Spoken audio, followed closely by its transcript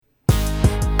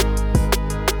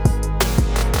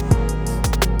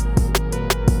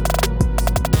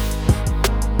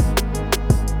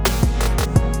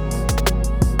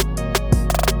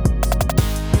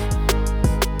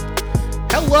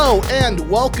and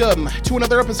welcome to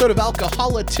another episode of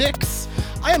Alcoholitics.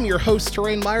 I am your host,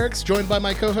 Terrain Myricks, joined by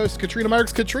my co-host, Katrina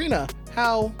Myricks. Katrina,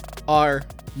 how are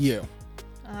you?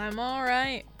 I'm all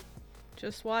right.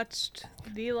 Just watched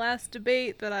the last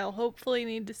debate that I'll hopefully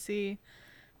need to see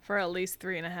for at least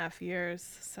 3.5 years.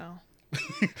 So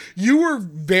You were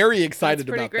very excited that's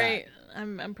pretty about great. that.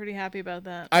 I'm pretty happy about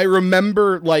that. I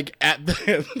remember, at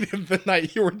the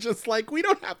night, you were just like, we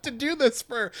don't have to do this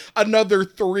for another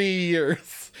 3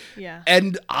 years. Yeah.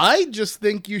 And I just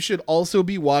think you should also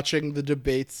be watching the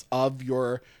debates of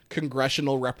your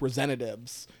congressional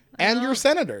representatives and your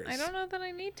senators. I don't know that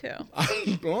I need to.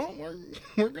 Well,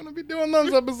 we're going to be doing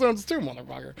those episodes too,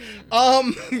 motherfucker.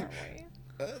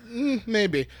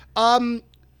 Maybe.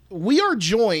 We are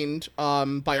joined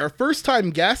by our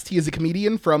first-time guest. He is a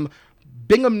comedian from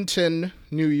Binghamton,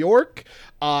 New York.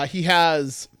 He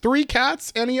has 3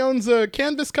 cats, and he owns a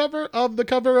canvas cover of the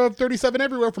cover of 37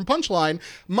 Everywhere from Punchline.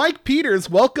 Mike Peters,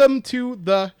 welcome to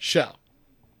the show.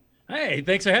 Hey,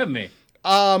 thanks for having me.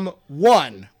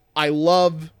 One, I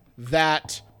love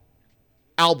that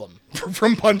album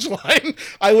from Punchline.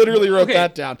 I literally wrote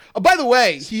that down. By the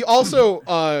way, he also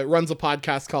runs a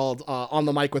podcast called On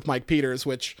the Mic with Mike Peters,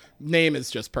 which name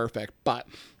is just perfect, but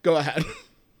go ahead.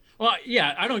 Well,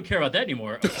 yeah, I don't care about that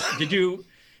anymore. Did you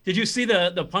see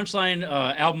the Punchline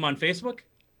album on Facebook?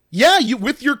 Yeah, you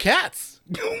with your cats.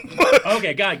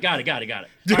 Okay, got it.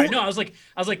 All right, no, I was like,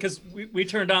 because we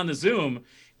turned on the Zoom,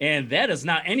 and that is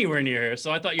not anywhere near here. So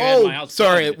I thought you had my house.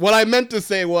 Sorry. What I meant to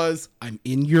say was, I'm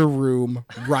in your room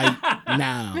right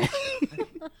now.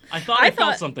 I thought I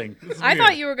felt something. I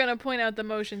thought you were going to point out the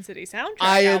Motion City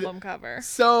soundtrack album cover.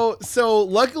 So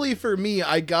luckily for me,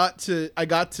 I got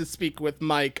to speak with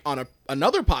Mike on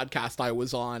another podcast I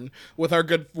was on with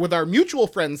our mutual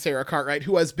friend Sarah Cartwright,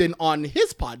 who has been on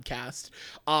his podcast.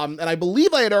 And I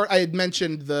believe I had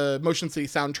mentioned the Motion City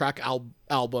soundtrack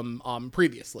album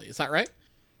previously. Is that right?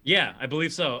 Yeah, I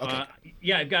believe so. Okay.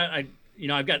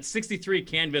 I've got 63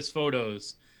 canvas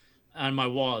photos on my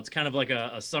wall. It's kind of like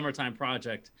a summertime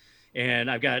project,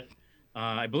 and I've got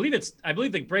I believe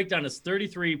the breakdown is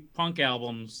 33 punk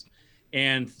albums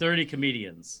and 30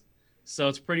 comedians. So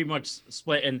it's pretty much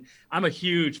split. And I'm a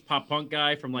huge pop punk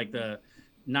guy from like the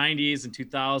 90s and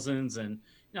 2000s, and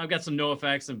I've got some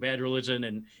NoFX and Bad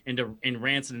Religion and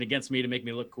Rancid and Against Me to make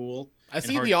me look cool. I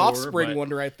see the Offspring one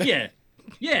right there.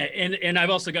 Yeah, and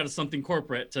I've also got something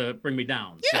corporate to bring me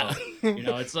down. Yeah.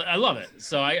 So, I love it.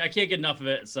 So I can't get enough of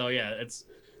it. So yeah, it's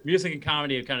music and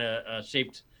comedy have kind of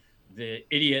shaped the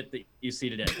idiot that you see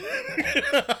today.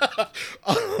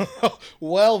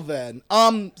 Well then,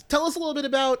 tell us a little bit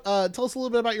about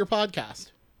your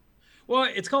podcast. Well,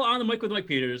 it's called On the Mic with Mike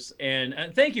Peters,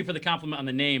 and thank you for the compliment on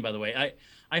the name, by the way.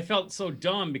 I felt so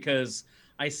dumb because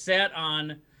I sat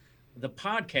on the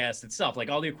podcast itself, like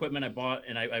all the equipment I bought,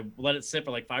 and I let it sit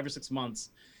for like 5 or 6 months,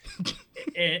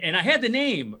 and I had the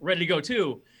name ready to go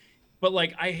too, but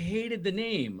like I hated the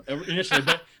name initially.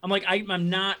 But I'm like, I'm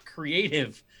not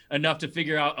creative enough to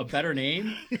figure out a better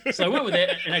name, so I went with it,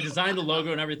 and I designed the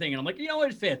logo and everything, and I'm like,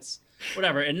 it fits,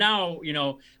 whatever. And now,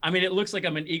 it looks like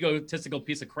I'm an egotistical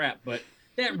piece of crap, but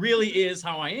that really is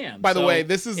how I am. By the way,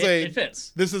 it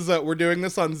fits. We're doing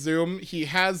this on Zoom. He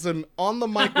has an On the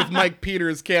Mic with Mike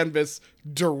Peters canvas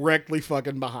directly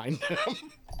fucking behind him.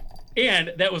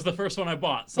 And that was the first one I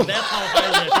bought, so that's how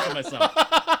highly I think of myself.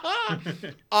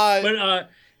 But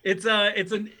it's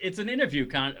an interview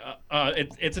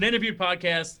it's an interview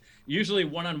podcast, usually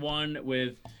one-on-one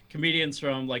with comedians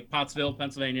from like Pottsville,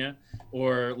 Pennsylvania,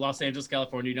 or Los Angeles,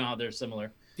 California. You know how they're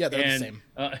similar. Yeah, they're the same.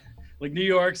 Like New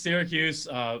York, Syracuse,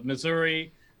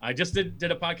 Missouri. I just did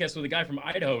a podcast with a guy from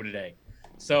Idaho today.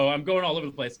 So I'm going all over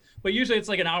the place. But usually it's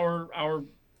like an hour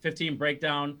 15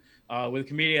 breakdown with a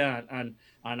comedian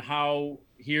on how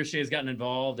he or she has gotten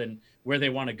involved and where they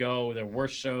want to go, their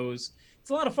worst shows.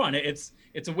 It's a lot of fun. It's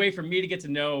a way for me to get to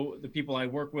know the people I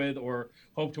work with or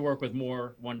hope to work with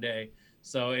more one day.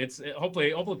 So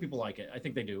hopefully people like it. I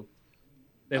think they do.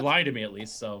 They lie to me at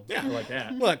least, so yeah. I like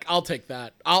that. Look, I'll take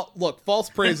that. False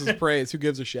praise is praise. Who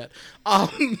gives a shit?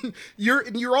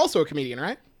 You're also a comedian,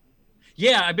 right?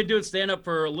 Yeah, I've been doing stand-up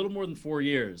for a little more than 4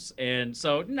 years, and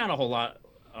so not a whole lot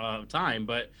of time,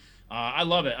 but I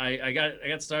love it. I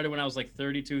got started when I was like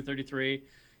 32, 33,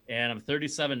 and I'm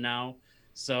 37 now.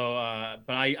 So,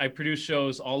 but I produce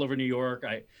shows all over New York.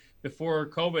 Before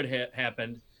COVID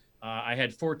happened, I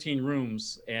had 14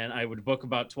 rooms, and I would book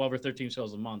about 12 or 13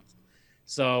 shows a month.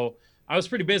 So I was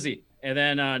pretty busy, and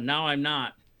then now I'm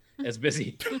not as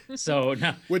busy. So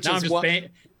now I'm just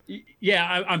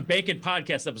Yeah, I'm banking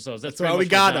podcast episodes. That's how we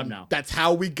got him now. That's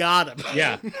how we got him.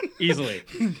 Yeah, easily.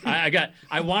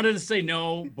 I wanted to say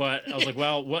no, but I was like,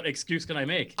 well, what excuse can I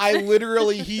make?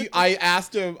 I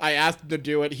asked him to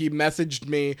do it. He messaged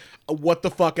me, what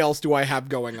the fuck else do I have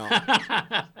going on?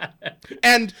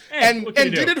 And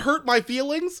did it hurt my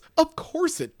feelings? Of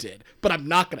course it did. But I'm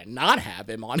not gonna not have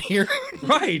him on here.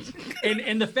 Right.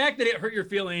 And the fact that it hurt your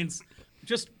feelings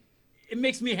it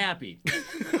makes me happy.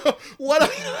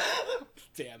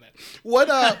 Damn it.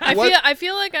 I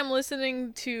feel like I'm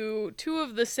listening to two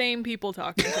of the same people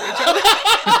talking to each other.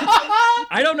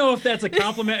 I don't know if that's a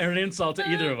compliment or an insult to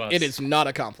either of us. It is not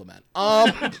a compliment.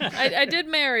 I did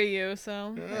marry you,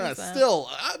 so still,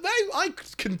 I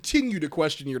continue to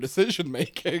question your decision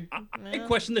making. I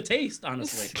question the taste,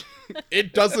 honestly.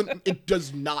 It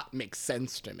does not make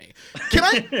sense to me. Can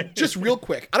I just real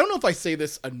quick? I don't know if I say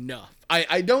this enough.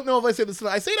 I don't know if I say this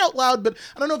enough. I say it out loud, but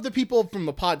I don't know if the people from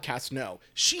the podcast know.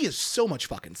 She is so much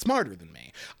fucking smarter than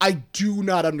me. I do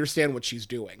not understand what she's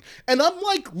doing. And I'm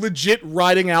like legit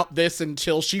writing out this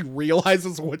until she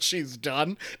realizes what she's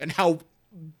done and how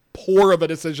poor of a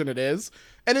decision it is.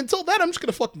 And until then, I'm just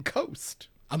going to fucking coast.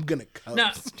 I'm going to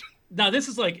coast. Now, this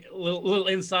is like a little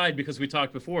inside because we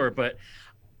talked before, but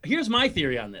here's my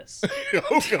theory on this.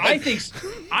 Okay.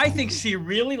 I think she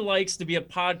really likes to be a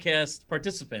podcast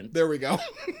participant. There we go.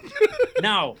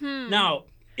 Now,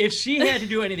 if she had to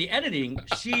do any of the editing,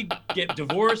 she'd get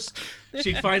divorced.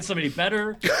 She'd find somebody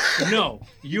better. No,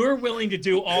 you're willing to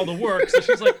do all the work. So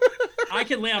she's like, I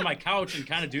can lay on my couch and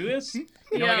kind of do this.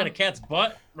 I got a cat's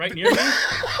butt right near me.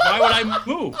 Why would I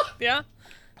move? Yeah.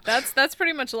 That's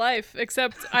pretty much life,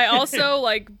 except I also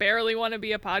like barely want to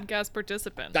be a podcast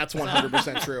participant. That's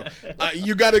 100% true.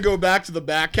 You got to go back to the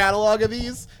back catalog of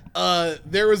these.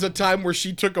 There was a time where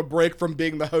she took a break from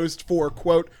being the host for,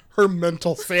 quote, her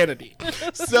mental sanity.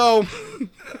 So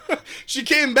she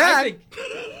came back.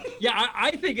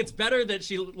 I think it's better that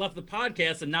she left the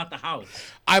podcast and not the house.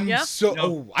 I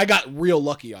got real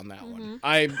lucky on that one.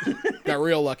 I got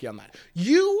real lucky on that.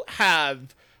 You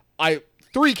have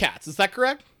 3 cats, is that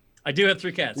correct? I do have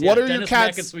 3 cats. What are Dennis, your cats?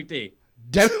 Mac, and Sweet D.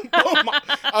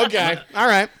 Okay, all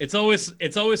right. It's always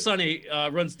sunny.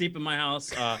 Runs deep in my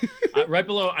house. Right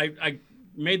below, I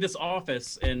made this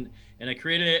office and I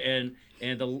created it and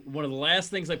one of the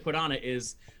last things I put on it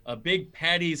is a big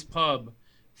Paddy's Pub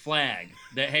flag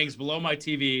that hangs below my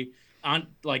TV on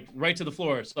like right to the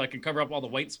floor so I can cover up all the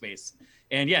white space.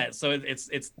 And yeah, so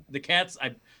it's the cats.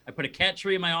 I put a cat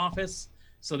tree in my office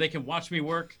so they can watch me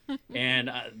work,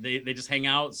 and they just hang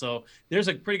out. So there's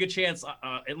a pretty good chance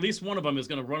at least one of them is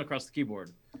going to run across the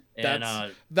keyboard.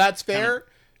 And, that's fair.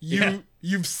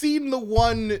 You've seen the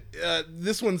one.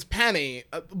 This one's Penny.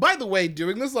 By the way,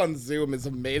 doing this on Zoom is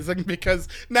amazing because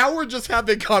now we're just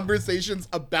having conversations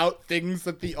about things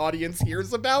that the audience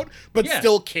hears about but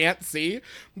still can't see.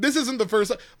 This isn't the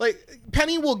first. Like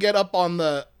Penny will get up on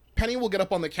the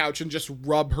couch and just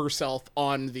rub herself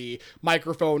on the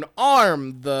microphone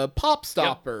arm, the pop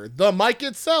stopper, the mic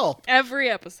itself. Every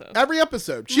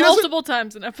episode. She multiple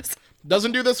times an episode.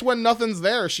 Doesn't do this when nothing's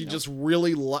there. She just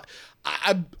really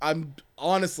I'm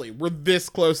honestly, we're this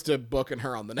close to booking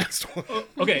her on the next one.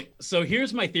 Okay, so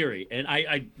here's my theory, and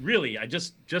I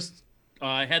just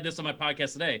had this on my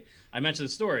podcast today. I mentioned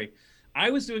the story. I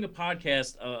was doing a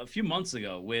podcast a few months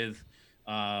ago with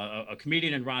a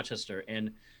comedian in Rochester,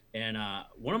 and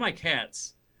one of my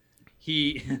cats,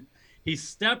 he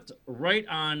stepped right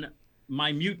on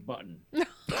my mute button,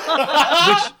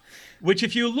 which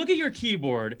if you look at your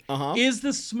keyboard, is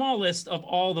the smallest of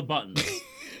all the buttons.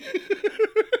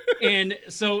 And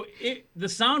so the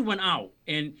sound went out,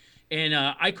 and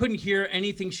I couldn't hear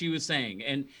anything she was saying,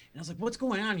 and I was like, "What's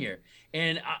going on here?"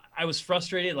 And I was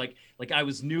frustrated, like I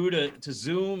was new to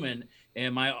Zoom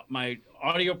and my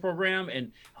audio program,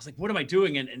 and I was like, "What am I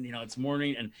doing?" And it's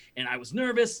morning, and I was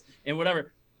nervous and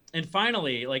whatever. And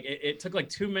finally, like it took like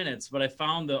 2 minutes, but I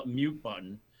found the mute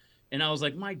button, and I was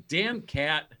like, "My damn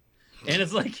cat!" And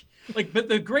it's like, but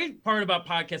the great part about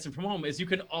podcasting from home is you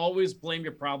can always blame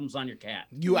your problems on your cat.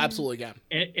 You absolutely can.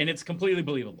 And it's completely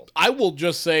believable. I will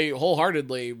just say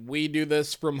wholeheartedly, we do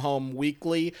this from home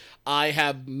weekly. I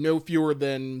have no fewer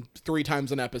than 3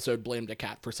 times an episode blamed a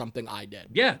cat for something I did.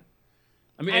 Yeah.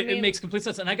 I mean, it makes complete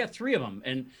sense. And I got 3 of them.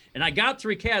 And I got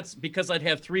 3 cats because I'd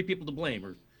have 3 people to blame,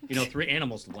 or 3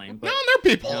 animals to blame. But, no,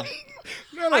 they're people.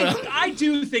 No. I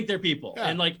do think they're people. Yeah.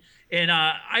 And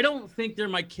I don't think they're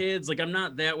my kids. Like, I'm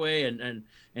not that way. And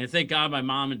thank God my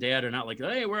mom and dad are not like,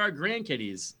 hey, we're our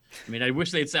grandkitties. I mean, I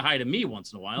wish they'd say hi to me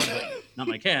once in a while, but not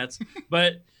my cats.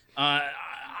 But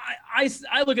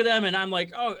I look at them and I'm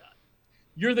like, oh,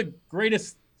 you're the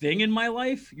greatest thing in my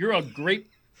life. You're a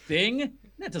great thing?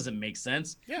 That doesn't make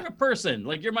sense. Yeah. You're a person.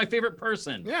 Like, you're my favorite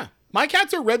person. Yeah. My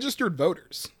cats are registered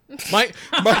voters. My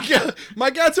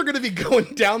cats are going to be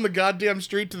going down the goddamn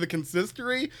street to the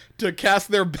consistory to cast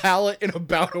their ballot in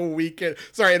about a week. In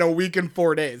a week and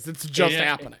 4 days. It's just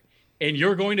happening. And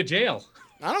you're going to jail.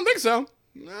 I don't think so.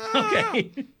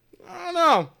 Okay.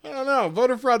 I don't know.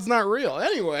 Voter fraud's not real.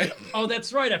 Anyway. Oh,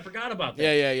 that's right. I forgot about that.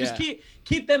 Yeah. Just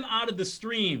keep them out of the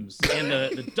streams and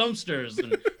the dumpsters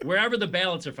and wherever the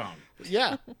ballots are found.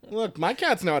 Yeah. Look, my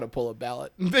cats know how to pull a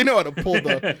ballot. They know how to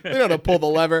pull the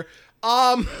lever.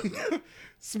 I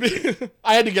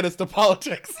had to get us to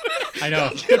politics. I know.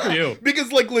 Good for you.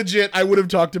 Because legit, I would have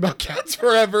talked about cats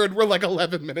forever, and we're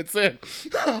 11 minutes in.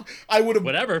 I would have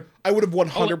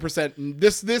 100%.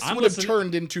 This would have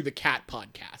turned into the cat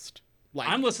podcast.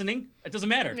 I'm listening. It doesn't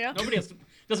matter. Yeah. Nobody else.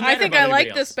 Doesn't matter. I think I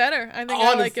like this better. I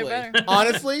like it better.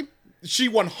 Honestly, she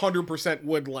 100%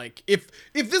 would if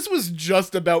this was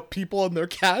just about people and their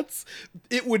cats,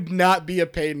 it would not be a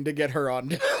pain to get her on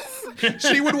this.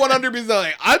 She would 100%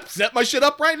 like, I've set my shit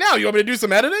up right now. You want me to do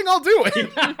some editing? I'll do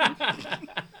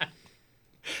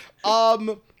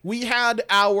it. We had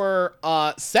our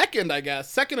second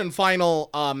and final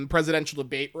presidential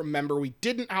debate. Remember, we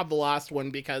didn't have the last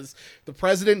one because the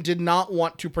president did not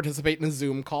want to participate in a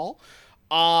Zoom call.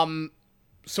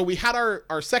 So we had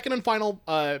our second and final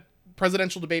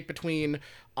presidential debate between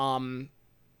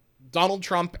Donald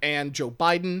Trump and Joe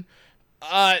Biden.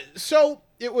 So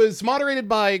it was moderated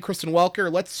by Kristen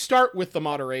Welker. Let's start with the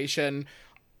moderation.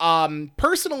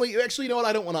 Personally, actually, you know what?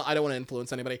 I don't want to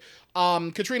influence anybody.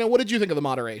 Katrina, what did you think of the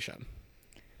moderation?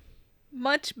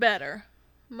 Much better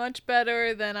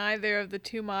than either of the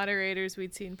two moderators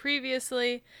we'd seen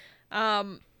previously.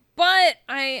 But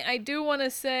I do want to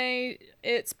say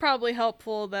it's probably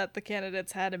helpful that the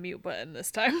candidates had a mute button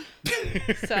this time.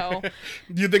 So,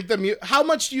 do you think how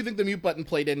much do you think the mute button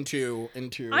played into?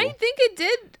 I think it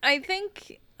did. I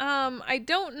think I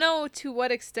don't know to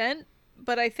what extent,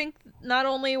 but I think not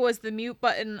only was the mute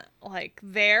button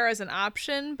there as an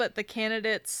option, but the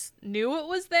candidates knew it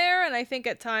was there, and I think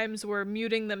at times were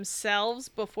muting themselves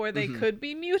before they could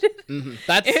be muted. Mm-hmm.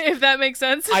 If that makes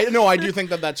sense. I do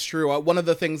think that's true. One of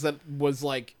the things that was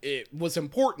it was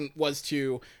important was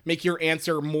to make your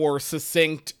answer more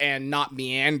succinct and not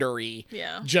meandery.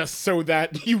 Yeah. Just so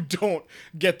that you don't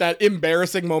get that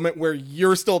embarrassing moment where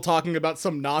you're still talking about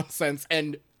some nonsense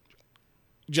and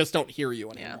just don't hear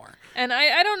you anymore. Yeah. And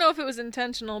I don't know if it was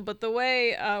intentional, but the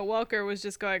way Welker was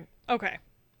just going, okay,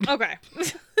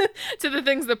 to the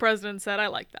things the president said, I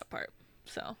liked that part.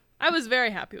 So I was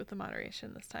very happy with the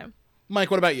moderation this time. Mike,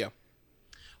 what about you?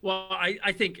 Well,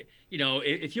 I think,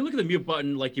 if you look at the mute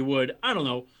button like you would, I don't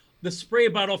know, the spray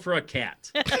bottle for a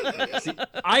cat. See,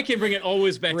 I can bring it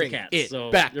always back to cats.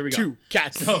 So back there we go. To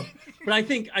cats. So, but I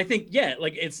think yeah,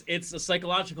 it's a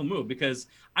psychological move because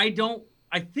I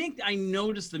think I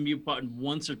noticed the mute button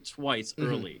once or twice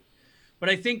early, but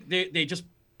I think they just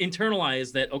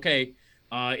internalized that, okay,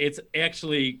 it's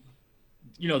actually,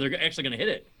 they're actually going to hit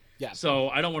it. Yeah. So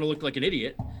I don't want to look like an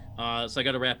idiot. So I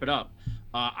got to wrap it up.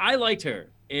 I liked her.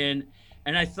 And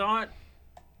I thought,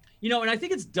 and I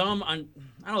think it's dumb I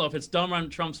don't know if it's dumb on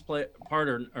Trump's part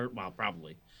or well,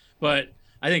 probably, but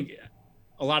I think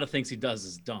a lot of things he does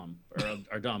is dumb or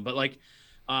are dumb, but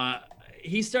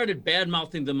he started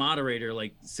bad-mouthing the moderator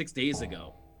 6 days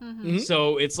ago. Mm-hmm.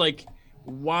 So it's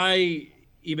why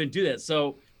even do that?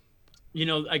 So,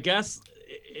 I guess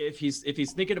if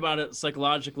he's thinking about it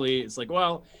psychologically, it's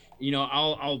well,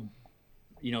 I'll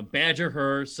badger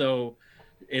her so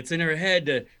it's in her head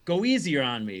to go easier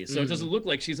on me. So it doesn't look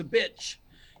like she's a bitch,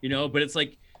 but it's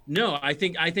no, I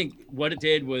think what it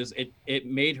did was it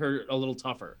made her a little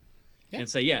tougher. Yeah. And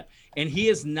say, yeah. And he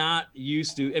is not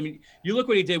used to, you look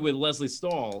what he did with Leslie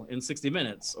Stahl in 60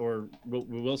 Minutes, or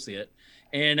we will see it.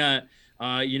 And,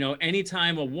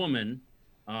 anytime a woman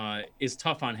is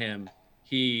tough on him,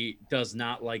 he does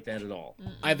not like that at all.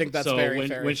 I think that's very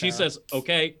fair. When she says,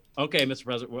 okay, Mr.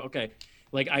 President, well, okay.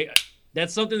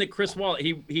 That's something that Chris Wallace,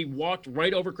 he walked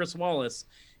right over Chris Wallace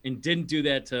and didn't do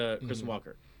that to Chris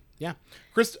Walker. Yeah.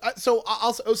 Chris, so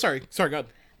also, sorry, go ahead.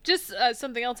 Just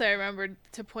something else I remembered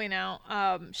to point out.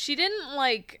 She didn't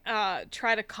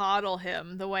try to coddle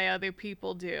him the way other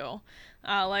people do.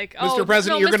 Mr.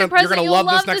 President, you're gonna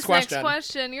love this next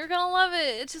question. You're gonna love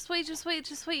it. Just wait.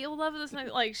 You'll love this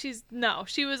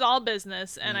next. She was all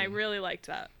business, and I really liked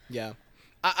that. Yeah.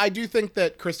 I do think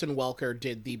that Kristen Welker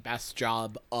did the best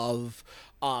job of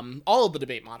all of the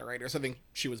debate moderators. I think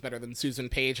she was better than Susan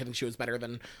Page. I think she was better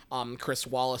than Chris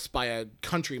Wallace by a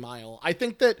country mile. I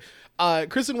think that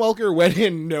Kristen Welker went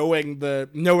in knowing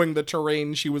the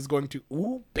terrain she was going to.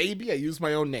 Ooh, baby, I used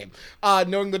my own name.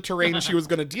 Knowing the terrain she was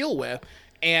going to deal with,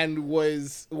 and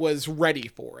was ready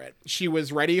for it. She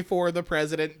was ready for the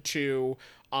president to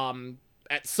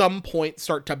at some point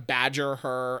start to badger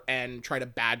her and try to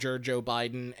badger Joe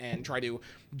Biden and try to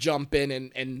jump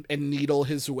in and needle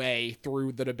his way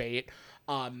through the debate.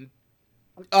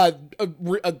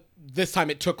 This time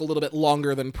it took a little bit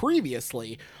longer than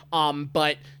previously,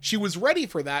 but she was ready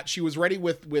for that. She was ready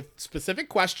with specific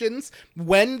questions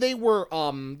when they were,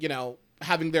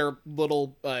 having their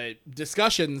little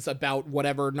discussions about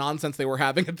whatever nonsense they were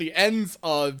having at the ends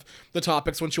of the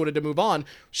topics when she wanted to move on.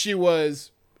 She was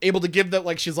able to give that,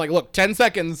 like, she's like, look, 10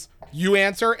 seconds, you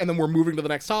answer, and then we're moving to the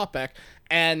next topic.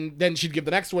 And then she'd give the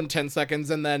next one 10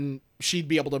 seconds, and then she'd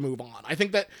be able to move on. I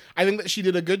think that she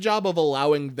did a good job of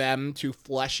allowing them to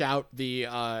flesh out the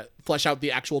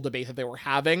actual debate that they were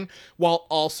having, while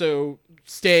also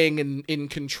staying in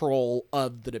control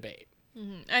of the debate.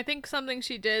 Mm-hmm. I think something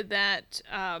she did that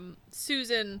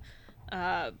Susan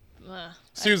Page.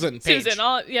 Susan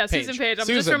Page. I'm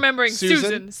just remembering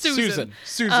Susan.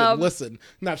 Listen,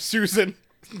 not Susan.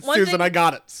 Susan, I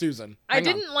got it. Susan. I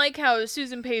didn't like how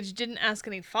Susan Page didn't ask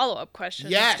any follow-up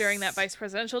questions during that vice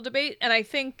presidential debate, and I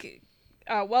think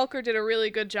Welker did a really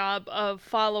good job of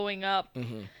following up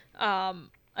an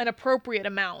appropriate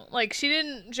amount. Like, she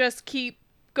didn't just keep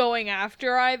going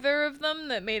after either of them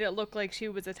that made it look like she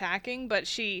was attacking, but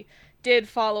she did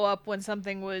follow up when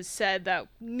something was said that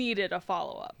needed a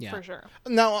follow-up, for sure.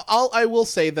 Now, I will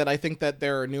say that I think that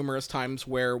there are numerous times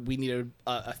where we needed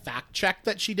a fact check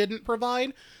that she didn't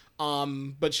provide,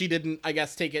 but she didn't, I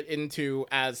guess, take it into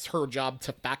as her job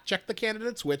to fact check the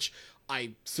candidates, which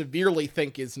I severely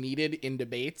think is needed in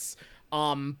debates.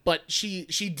 But she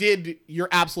did, you're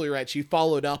absolutely right, she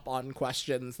followed up on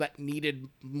questions that needed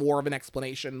more of an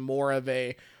explanation, more of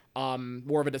a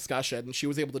discussion. She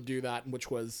was able to do that, which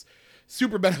was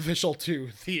super beneficial to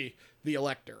the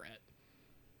electorate.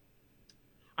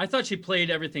 I thought she played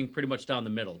everything pretty much down the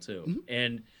middle too. Mm-hmm.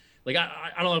 And like,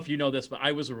 I don't know if you know this, but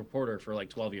I was a reporter for like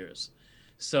 12 years.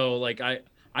 So like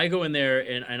I go in there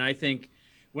and I think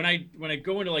when I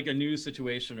go into like a news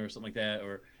situation or something like that,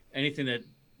 or anything that,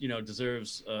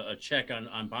 deserves a check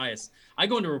on bias, I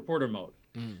go into reporter mode.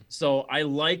 Mm. So I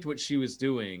liked what she was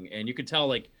doing, and you could tell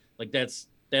like that's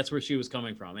where she was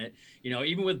coming from. It,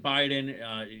 even with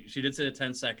Biden, she did say the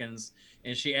 10 seconds,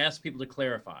 and she asked people to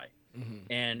clarify.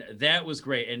 Mm-hmm. And that was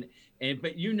great.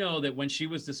 But that when she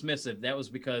was dismissive, that was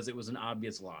because it was an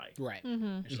obvious lie. Right.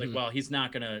 Mm-hmm. She's like, well, he's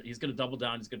gonna double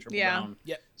down. He's gonna triple down.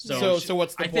 Yeah. So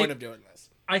what's the point of doing this?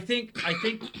 I think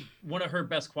one of her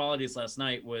best qualities last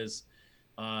night was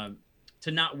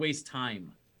to not waste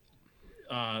time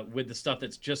with the stuff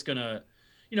that's just gonna,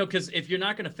 because if you're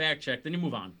not gonna fact check, then you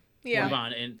move on. Yeah. Move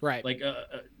on. And like,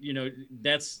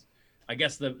 that's, I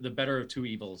guess, the better of two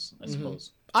evils, I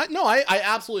suppose. I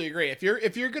absolutely agree. If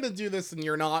you're gonna do this and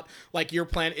you're not, like, your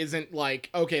plan isn't like,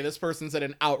 okay, this person said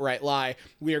an outright lie,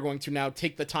 we are going to now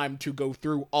take the time to go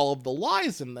through all of the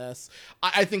lies in this.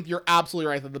 I think you're absolutely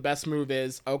right that the best move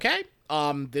is, okay,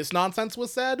 this nonsense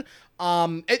was said,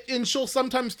 and she'll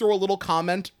sometimes throw a little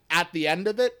comment at the end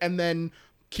of it and then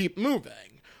keep moving.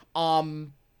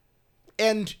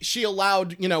 And she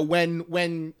allowed,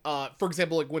 when for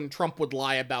example, like when Trump would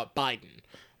lie about Biden,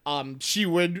 she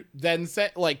would then say,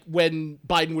 like, when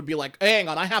Biden would be like, hey, hang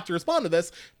on, I have to respond to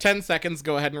this, 10 seconds,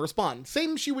 go ahead and respond.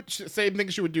 Same thing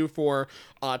she would do for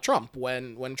Trump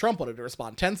when Trump wanted to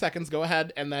respond. 10 seconds, go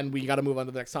ahead, and then we got to move on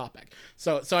to the next topic.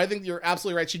 So I think you're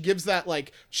absolutely right. She gives that,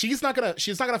 like, she's not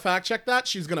gonna fact check that.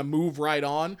 She's gonna move right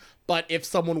on. But if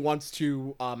someone wants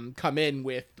to come in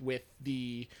with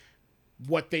the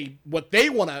what they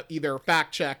want to either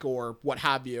fact check or what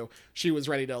have you, she was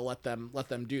ready to let them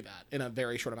do that in a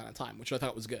very short amount of time, which I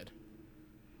thought was good.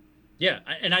 Yeah,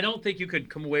 and I don't think you could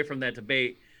come away from that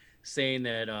debate saying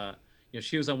that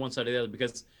she was on one side or the other,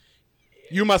 because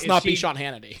you must not be Sean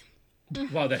Hannity.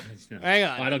 Well, hang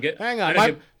on. I don't get. Hang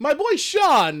on. My boy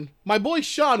Sean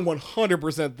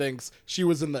 100% thinks she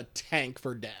was in the tank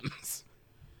for Dems.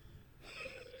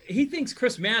 He thinks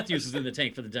Chris Matthews is in the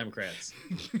tank for the Democrats.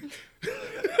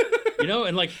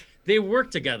 And like they work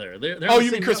together. They're Oh, on the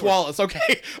you mean same Chris network. Wallace?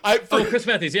 Okay. Chris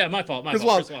Matthews. Yeah, my fault. Chris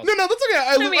Wallace. No, that's okay.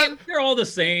 I mean, They're all the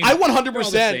same. I They're all the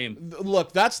same. 100%.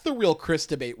 Look, that's the real Chris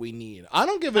debate we need. I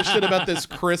don't give a shit about this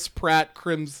Chris Pratt,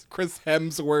 Chris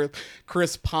Hemsworth,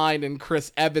 Chris Pine, and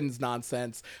Chris Evans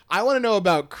nonsense. I want to know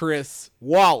about Chris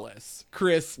Wallace,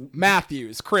 Chris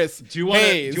Matthews, Chris Do you want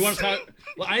Hayes. to talk?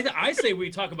 Well, I say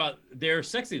we talk about their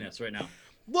sexiness right now.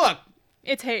 Look,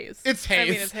 It's Hayes. it's Hayes.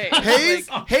 I mean, it's Hayes. Hayes,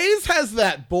 Like, Hayes has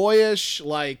that boyish,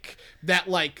 that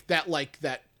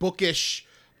bookish.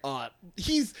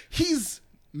 He's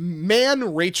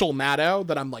man Rachel Maddow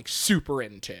that I'm like super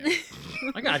into.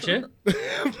 I gotcha.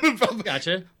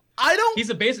 Gotcha. I don't.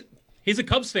 He's a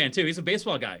Cubs fan too. He's a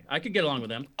baseball guy. I could get along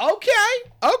with him. Okay.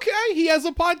 He has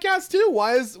a podcast too.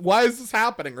 Why is this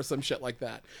happening or some shit like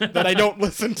that I don't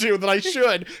listen to that I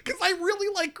should because I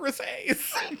really like Chris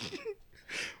Hayes.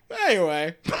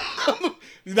 Anyway,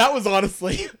 that was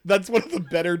that's one of the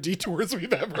better detours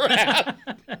we've ever had.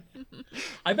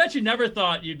 I bet you never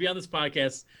thought you'd be on this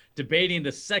podcast debating the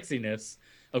sexiness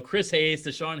of Chris Hayes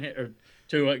to Sean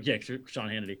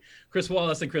Hannity, Chris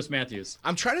Wallace, and Chris Matthews.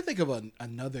 I'm trying to think of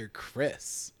another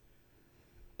Chris.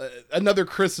 Another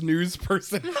Chris news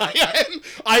person.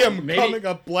 I am Maybe. coming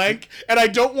up blank, and I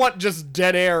don't want just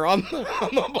dead air on the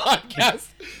podcast.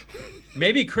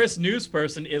 Maybe Chris news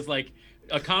person is like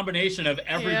a combination of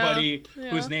everybody Yeah.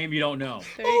 whose name you don't know.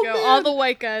 there you go. man. All the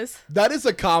white guys. That is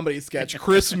a comedy sketch.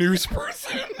 Chris news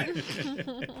person.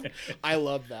 I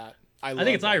love that. I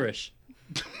think it's that. Irish.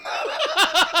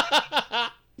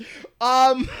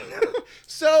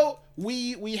 So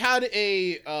we had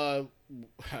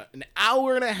an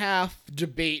hour and a half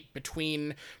debate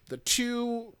between the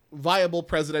two viable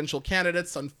presidential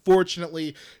candidates.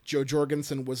 Unfortunately, Joe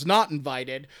Jorgensen was not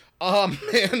invited.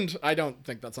 And I don't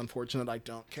think that's unfortunate. I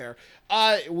don't care.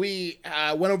 We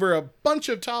went over a bunch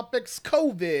of topics: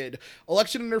 COVID,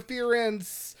 election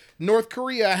interference, North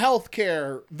Korea,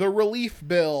 healthcare, the relief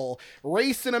bill,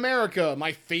 race in America,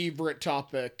 my favorite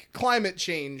topic, climate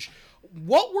change.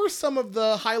 What were some of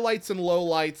the highlights and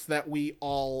lowlights that we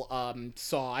all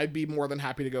saw? I'd be more than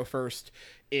happy to go first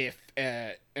if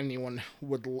anyone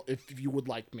if you would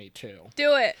like me to.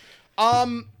 Do it.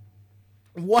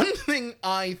 One thing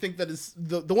I think that is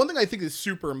the one thing I think is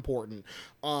super important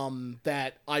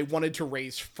that I wanted to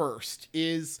raise first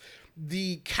is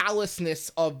the callousness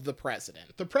of the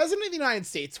president. The president of the United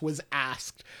States was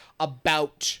asked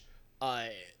about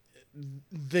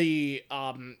the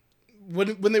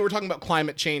when they were talking about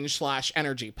climate change /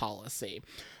 energy policy.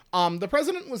 The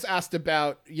president was asked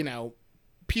about,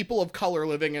 people of color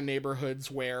living in neighborhoods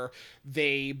where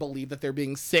they believe that they're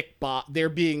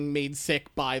being made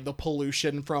sick by the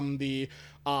pollution from the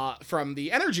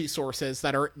energy sources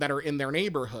that are in their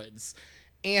neighborhoods.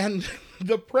 And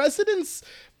the president's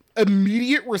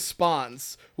immediate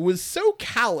response was so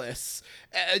callous,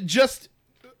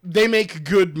 they make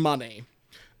good money.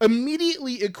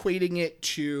 Immediately equating it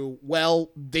to,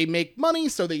 well, they make money,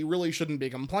 so they really shouldn't be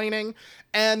complaining,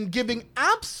 and giving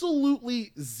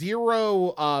absolutely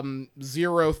zero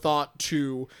thought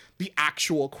to the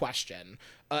actual question.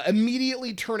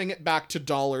 Immediately turning it back to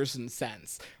dollars and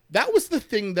cents. That was the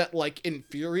thing that,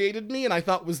 infuriated me, and I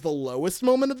thought was the lowest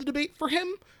moment of the debate for him.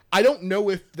 I don't know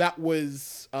if that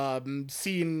was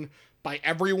seen by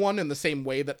everyone in the same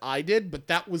way that I did, but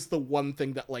that was the one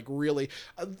thing that really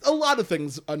a lot of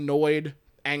things annoyed,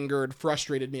 angered,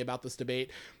 frustrated me about this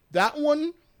debate. That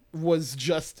one was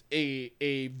just a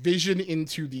vision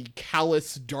into the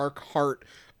callous, dark heart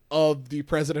of the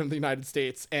president of the United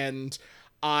States, and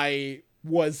I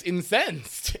was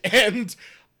incensed. And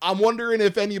I'm wondering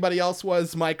if anybody else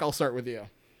was. Mike, I'll start with you.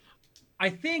 I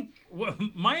think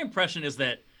my impression is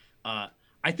that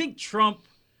I think Trump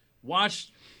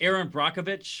watched Aaron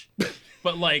Brockovich,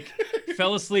 but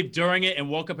fell asleep during it and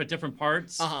woke up at different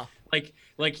parts. Uh-huh.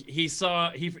 He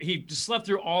saw he just slept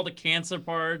through all the cancer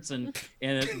parts and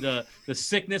the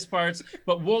sickness parts,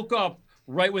 but woke up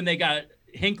right when they got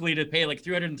Hinckley to pay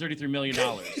 $333 million.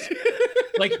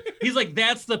 He's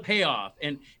that's the payoff,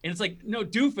 and it's no,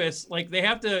 doofus. They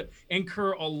have to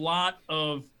incur a lot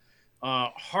of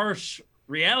harsh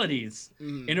realities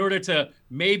in order to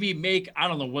maybe make, I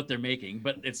don't know what they're making,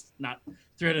 but it's not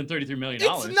 $333 million.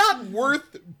 It's not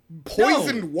worth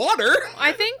poisoned water.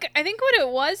 I think what it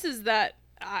was is that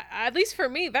at least for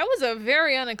me, that was a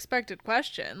very unexpected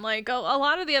question. Like a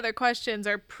lot of the other questions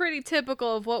are pretty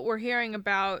typical of what we're hearing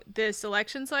about this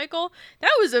election cycle.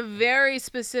 That was a very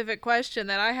specific question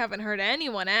that I haven't heard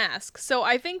anyone ask. So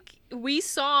I think we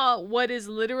saw what is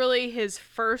literally his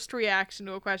first reaction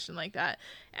to a question like that.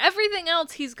 Everything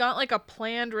else he's got like a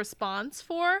planned response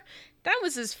for. That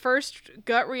was his first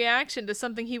gut reaction to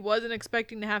something he wasn't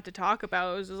expecting to have to talk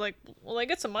about. It was just like, well, I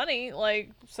get some money,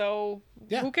 like, so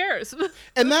who cares?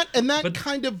 And that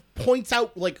kind of points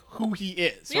out like who he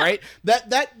is, right?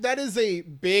 That is a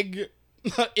big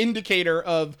indicator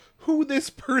of who this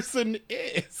person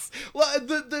is.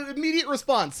 The immediate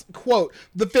response, quote,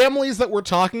 "The families that we're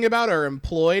talking about are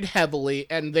employed heavily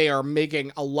and they are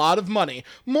making a lot of money,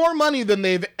 more money than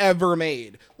they've ever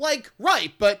made." Like,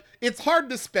 right, but it's hard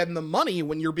to spend the money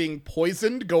when you're being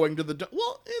poisoned going to the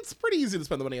well, it's pretty easy to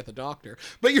spend the money at the doctor,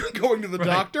 but you're going to the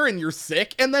doctor and you're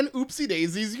sick and then oopsie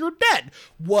daisies, you're dead.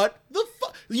 What the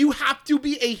fuck? You have to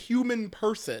be a human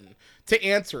person to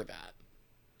answer that.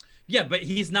 Yeah, but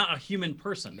he's not a human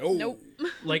person. Nope.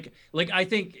 Like I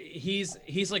think he's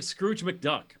like Scrooge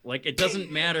McDuck. Like it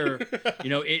doesn't matter,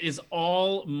 it is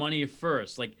all money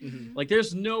first. Like like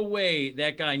there's no way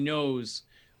that guy knows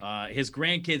his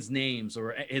grandkids' names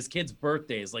or his kids'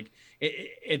 birthdays. Like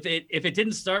if it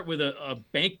didn't start with a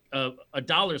bank a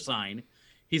dollar sign,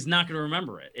 he's not going to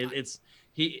remember it.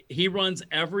 He runs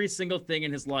every single thing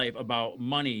in his life about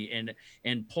money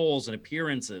and polls and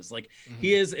appearances. Like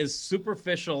he is as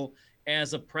superficial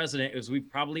as a president as we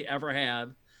probably ever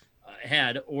have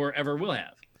had or ever will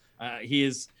have. He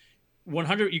is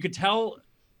 100. You could tell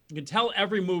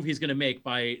every move he's going to make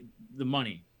by the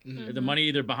money. The money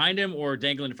either behind him or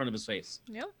dangling in front of his face.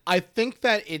 Yeah. I think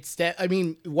that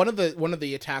one of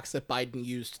the attacks that Biden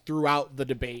used throughout the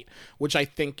debate, which I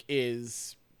think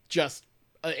is just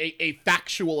a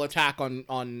factual attack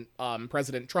on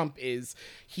President Trump, is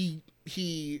he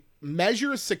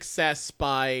measures success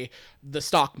by the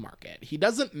stock market. He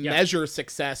doesn't measure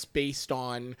success based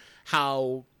on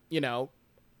how,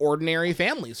 ordinary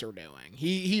families are doing.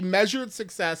 He measured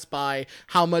success by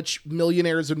how much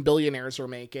millionaires and billionaires are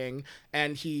making,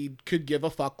 and he could give a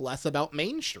fuck less about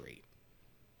Main Street.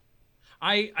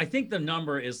 I think the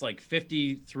number is like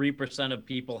 53% of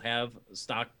people have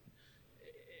stock,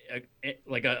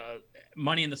 like a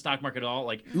money in the stock market at all,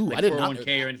 like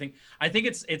 401k or anything. I think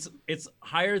it's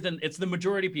higher than it's the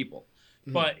majority of people,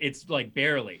 but it's like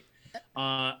barely.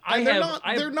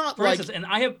 They're not for instance, and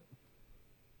I have.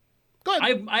 Go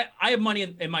ahead. I have money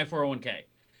in my 401k,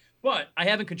 but I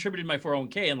haven't contributed my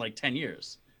 401k in like 10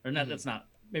 years. Or not, that's not,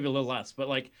 maybe a little less, but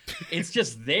like it's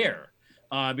just there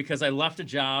because I left a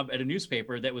job at a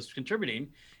newspaper that was contributing,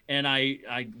 and I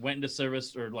went into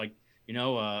service, or like,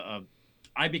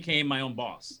 I became my own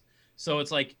boss. So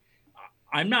it's like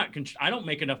I don't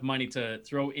make enough money to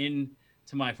throw in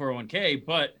to my 401k,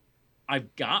 but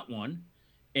I've got one,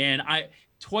 and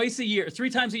 3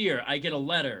 times a year, I get a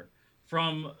letter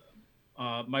from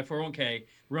my 401k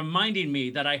reminding me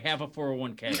that I have a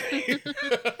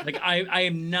 401k. Like I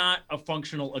am not a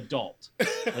functional adult.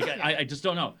 Like I just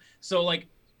don't know. So like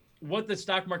what the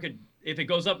stock market, if it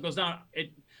goes up, goes down,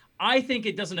 I think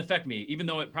it doesn't affect me, even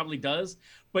though it probably does.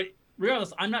 But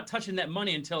regardless, I'm not touching that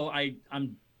money until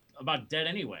I'm about dead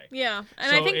anyway. Yeah,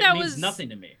 and so I think that means nothing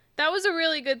to me. That was a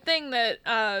really good thing that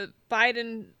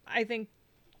Biden, I think,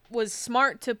 was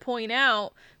smart to point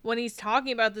out when he's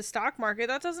talking about the stock market.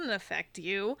 That doesn't affect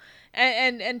you.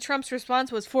 And Trump's response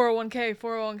was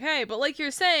 401k. But like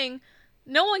you're saying,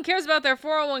 no one cares about their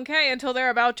 401k until they're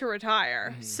about to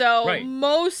retire. So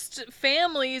most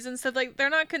families and stuff, like, they're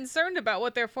not concerned about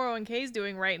what their 401k is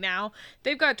doing right now.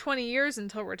 They've got 20 years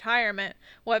until retirement.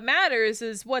 What matters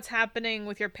is what's happening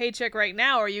with your paycheck right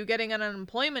now. Are you getting an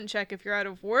unemployment check if you're out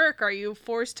of work? Are you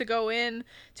forced to go in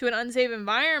to an unsafe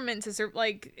environment to serve?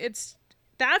 Like,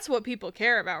 that's what people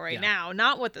care about right now,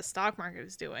 not what the stock market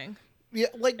is doing. Yeah,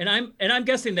 like, and I'm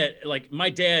guessing that, like,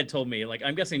 my dad told me, like,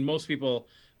 I'm guessing most people,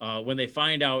 when they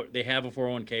find out they have a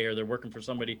 401k or they're working for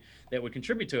somebody that would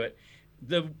contribute to it,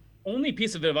 the only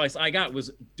piece of advice I got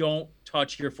was don't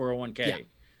touch your 401k,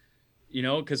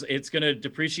 because it's going to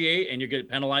depreciate and you get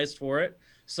penalized for it.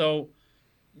 So,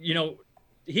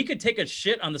 he could take a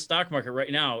shit on the stock market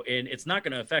right now and it's not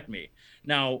going to affect me.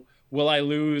 Now, will I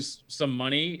lose some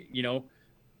money?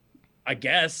 I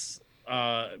guess,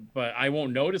 but I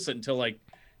won't notice it until like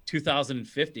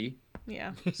 2050.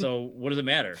 Yeah. So what does it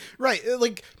matter? Right.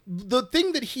 Like, the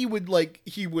thing that he would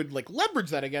leverage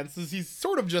that against is he's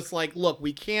sort of just like, look,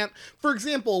 we can't, for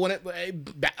example, when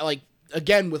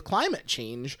again, with climate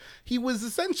change, he was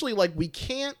essentially like, we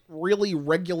can't really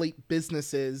regulate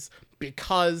businesses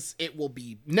because it will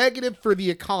be negative for the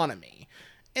economy.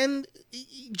 And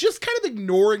just kind of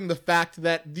ignoring the fact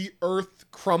that the earth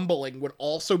crumbling would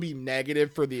also be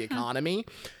negative for the economy.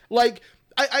 Like,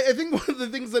 I think one of the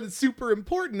things that is super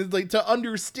important is, like, to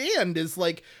understand is,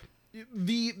 like,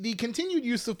 the continued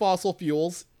use of fossil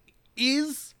fuels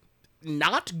is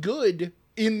not good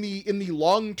in the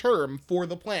long term for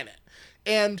the planet.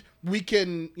 And we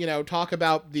can, talk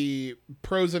about the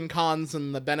pros and cons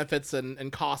and the benefits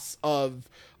and costs of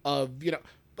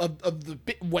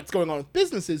what's going on with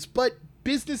businesses, but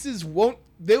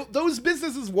those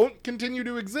businesses won't continue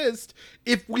to exist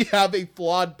if we have a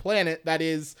flawed planet that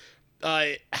is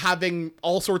having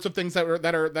all sorts of things that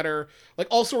are like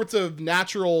all sorts of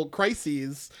natural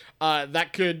crises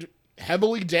that could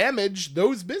heavily damage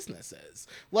those businesses.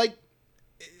 Like,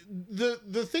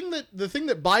 the thing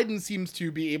that Biden seems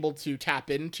to be able to tap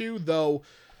into, though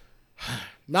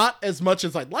not as much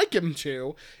as I'd like him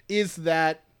to, is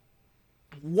that,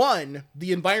 one,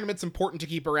 the environment's important to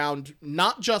keep around,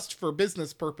 not just for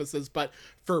business purposes, but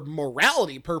for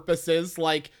morality purposes.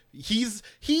 Like, he's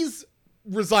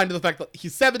resigned to the fact that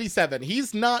he's 77.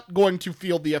 He's not going to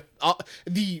feel the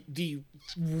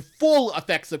full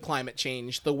effects of climate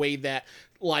change the way that,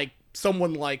 like,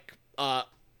 someone like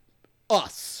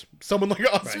us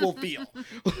right. will feel.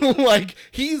 Like,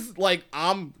 he's like,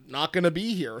 I'm not gonna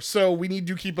be here, so we need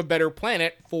to keep a better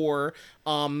planet for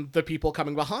the people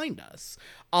coming behind us.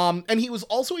 And he was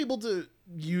also able to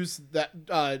use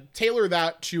that, tailor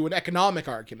that to an economic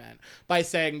argument by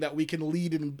saying that we can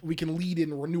lead in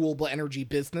renewable energy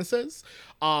businesses,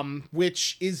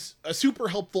 which is a super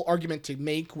helpful argument to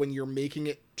make when you're making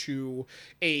it to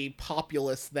a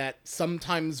populace that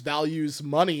sometimes values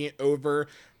money over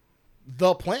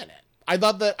the planet. I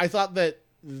thought that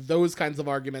those kinds of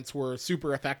arguments were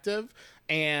super effective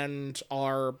and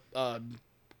are,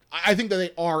 I think that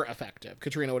they are effective.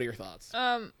 Katrina, what are your thoughts?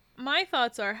 My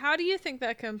thoughts are, how do you think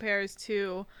that compares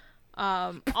to,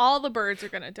 all the birds are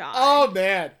gonna die? Oh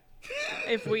man.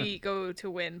 If we go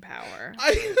to wind power,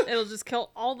 it'll just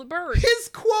kill all the birds. His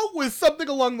quote was something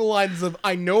along the lines of,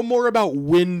 I know more about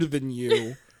wind than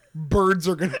you. Birds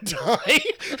are gonna die.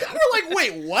 We're like,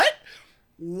 wait, what?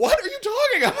 What are you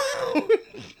talking about?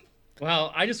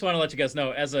 Well, I just want to let you guys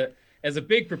know, as a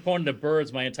big proponent of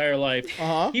birds my entire life,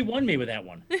 he won me with that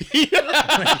one.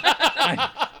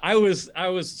 I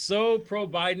was so pro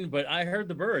Biden, but I heard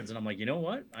the birds, and I'm like, you know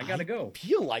what? I gotta go.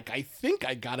 I think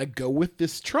I gotta go with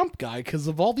this Trump guy because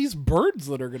of all these birds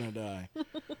that are gonna die.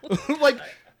 Like,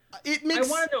 it makes.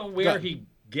 I want to know where he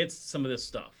gets some of this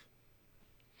stuff.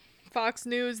 Fox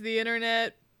News, the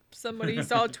internet. Somebody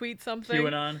saw a tweet something.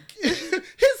 QAnon.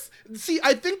 See,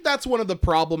 I think that's one of the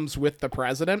problems with the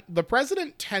president. The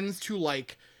president tends to,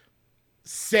 like,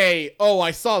 say, oh,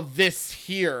 I saw this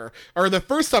here, or the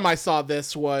first time I saw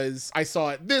this was I saw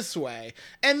it this way,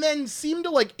 and then seem to,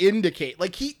 like, indicate,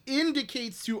 like, he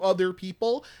indicates to other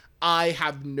people, I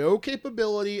have no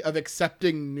capability of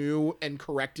accepting new and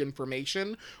correct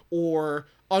information or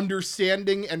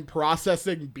understanding and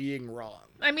processing being wrong.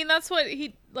 I mean, that's what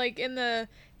he, like, in the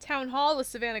town hall with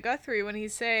Savannah Guthrie, when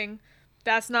he's saying,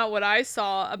 that's not what I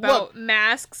saw about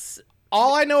masks.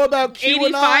 All I know about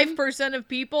QAnon, 85% of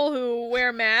people who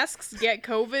wear masks get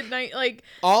COVID. Like,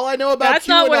 all I know about that's QAnon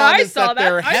not what I is saw.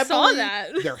 that I saw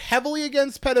that. They're heavily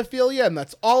against pedophilia, and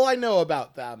that's all I know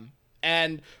about them.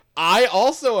 And I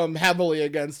also am heavily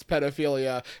against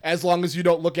pedophilia, as long as you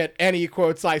don't look at any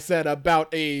quotes I said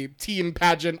about a teen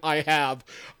pageant I have.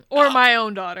 Or my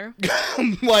own daughter.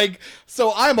 Like,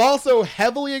 so I'm also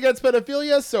heavily against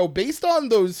pedophilia, so based on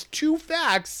those two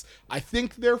facts, I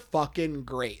think they're fucking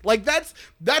great. Like, that's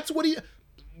what he...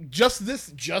 Just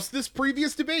this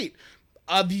previous debate.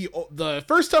 The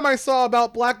first time I saw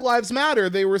about Black Lives Matter,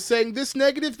 they were saying this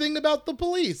negative thing about the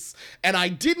police, and I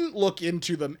didn't look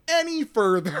into them any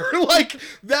further. Like,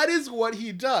 that is what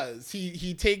he does.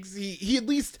 He at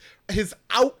least his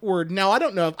outward. Now, I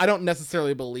don't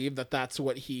necessarily believe that that's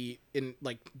what he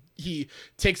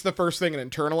takes the first thing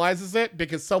and internalizes it,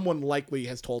 because someone likely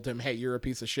has told him, hey, you're a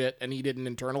piece of shit, and he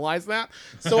didn't internalize that.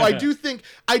 So I do think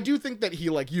that he,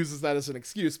 like, uses that as an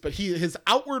excuse, but his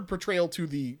outward portrayal to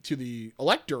the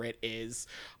electorate is,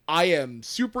 I am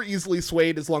super easily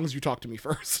swayed as long as you talk to me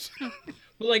first.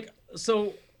 Well, like,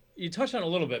 so you touched on it a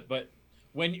little bit, but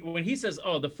when he says,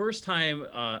 oh, the first time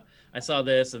I saw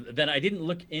this, and then I didn't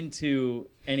look into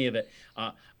any of it.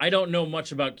 I don't know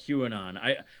much about QAnon.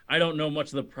 I don't know much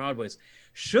of the Proud Boys.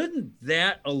 Shouldn't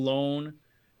that alone,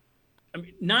 I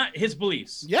mean, not his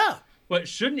beliefs. Yeah. But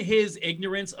shouldn't his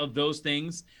ignorance of those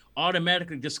things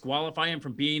automatically disqualify him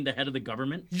from being the head of the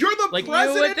government? You're the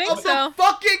president of the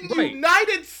fucking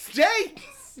United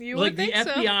States. You like would the think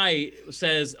so. FBI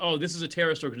says, "Oh, this is a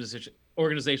terrorist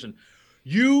organization.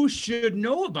 You should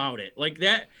know about it." Like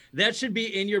that should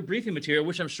be in your briefing material,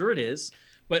 which I'm sure it is.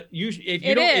 But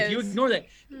if you ignore that,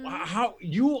 how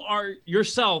you are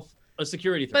yourself a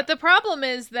security threat. But the problem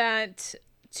is that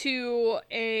to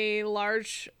a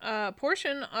large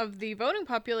portion of the voting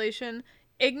population,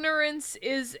 ignorance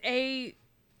is a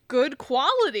good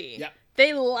quality. Yep.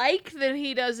 They like that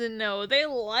he doesn't know. They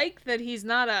like that he's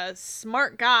not a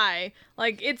smart guy.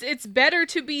 Like it's better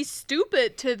to be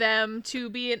stupid to them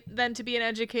than to be an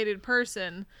educated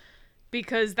person,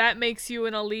 because that makes you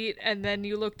an elite and then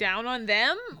you look down on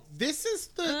them. This is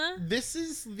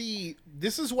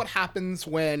what happens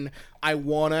when I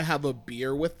want to have a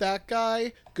beer with that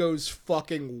guy goes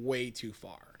fucking way too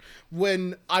far.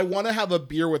 When I want to have a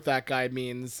beer with that guy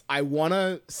means I want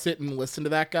to sit and listen to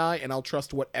that guy and I'll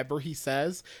trust whatever he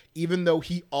says, even though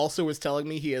he also is telling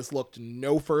me he has looked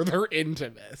no further into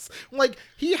this. Like,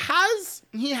 he has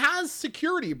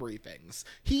security briefings.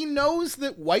 He knows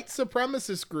that white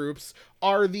supremacist groups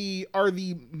are the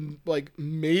like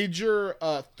major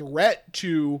threat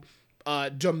to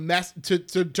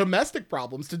domestic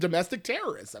problems, to domestic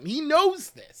terrorism. He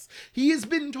knows this. He has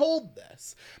been told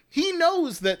this. He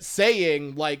knows that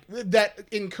saying like that,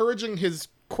 encouraging his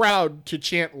crowd to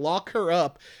chant "lock her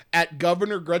up" at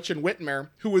Governor Gretchen Whitmer,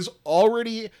 who has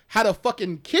already had a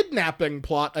fucking kidnapping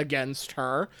plot against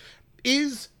her,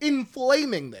 is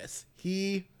inflaming this.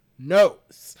 He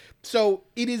knows. So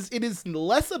it is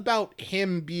less about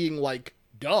him being like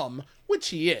dumb, which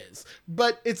he is,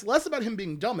 but it's less about him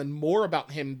being dumb and more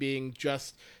about him being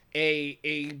just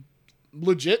a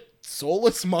legit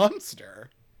soulless monster.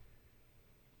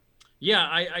 Yeah,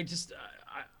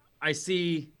 I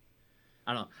see.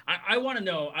 I don't know. I want to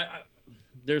know.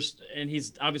 And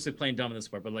he's obviously playing dumb in this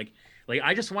part, but like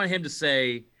I just want him to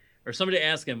say, or somebody to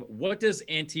ask him, what does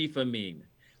Antifa mean?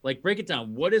 Like, break it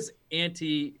down. What is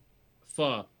Antifa?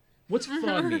 What's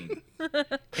fa mean?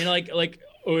 And like,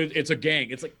 oh, it's a gang.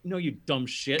 It's like, no, you dumb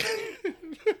shit.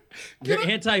 You're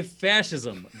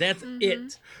anti-fascism. That's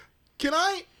it. Can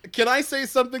I say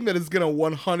something that is gonna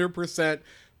 100%?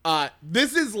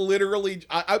 This is literally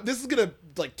this is gonna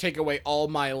like take away all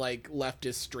my like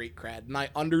leftist street cred, and I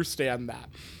understand that.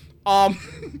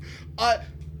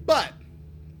 But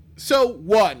so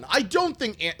one, I don't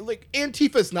think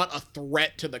Antifa is not a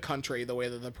threat to the country the way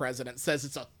that the president says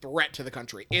it's a threat to the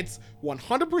country. It's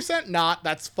 100% not.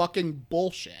 That's fucking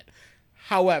bullshit.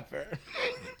 However,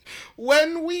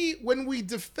 when we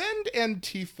defend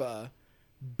Antifa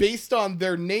based on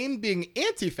their name being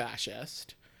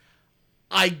anti-fascist,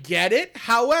 I get it.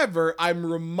 However, I'm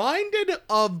reminded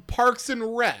of Parks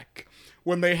and Rec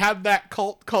when they had that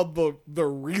cult called the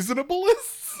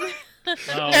Reasonableists.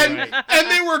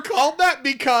 And they were called that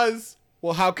because,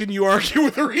 well, how can you argue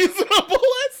with a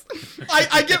reasonableist?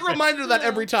 I get reminded of that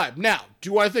every time. Now,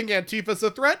 do I think Antifa's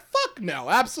a threat? Fuck no,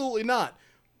 absolutely not.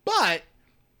 But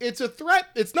it's a threat.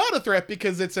 It's not a threat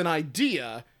because it's an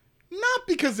idea, not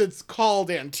because it's called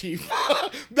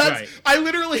Antifa. That's right. I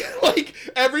literally, like,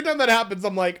 every time that happens,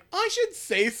 I'm like, I should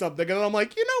say something. And then I'm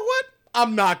like, you know what?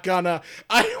 I'm not gonna.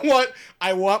 I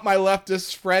want my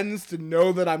leftist friends to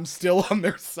know that I'm still on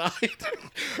their side.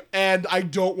 And I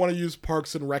don't want to use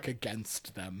Parks and Rec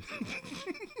against them.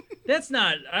 That's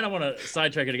not, I don't want to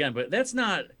sidetrack it again, but that's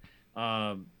not,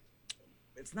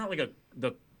 it's not like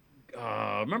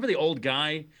remember the old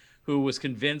guy who was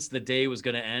convinced the day was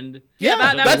going to end?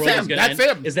 Yeah, that's him. That's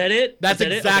him. Is that it? That's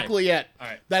exactly it. All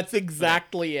right. That's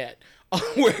exactly it.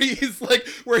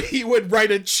 Where he would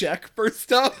write a check for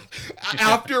stuff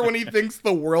after when he thinks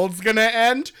the world's gonna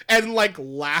end, and like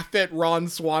laugh at Ron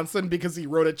Swanson because he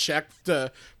wrote a check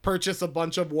to purchase a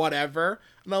bunch of whatever.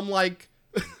 And I'm like,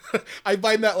 I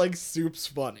find that like soup's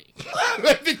funny.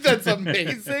 I think that's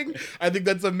amazing.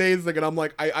 And I'm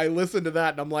like, I listen to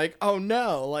that and I'm like, oh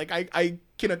no, like I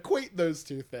can equate those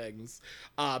two things.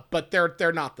 But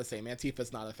they're not the same.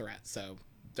 Antifa's not a threat, so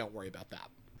don't worry about that.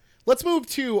 Let's move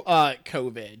to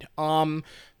COVID.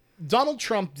 Donald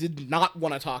Trump did not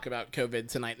want to talk about COVID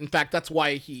tonight. In fact, that's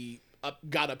why he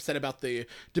got upset about the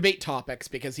debate topics,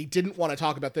 because he didn't want to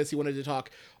talk about this. He wanted to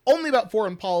talk only about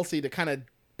foreign policy to kind of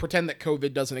pretend that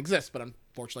COVID doesn't exist. But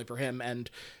unfortunately for him and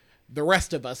the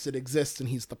rest of us, it exists, and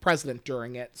he's the president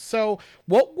during it. So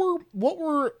what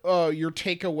were your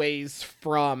takeaways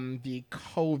from the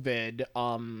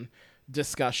COVID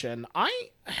discussion? I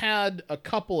had a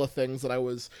couple of things that I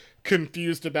was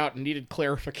confused about and needed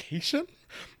clarification.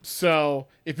 So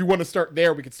if you want to start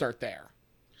there, we could start there.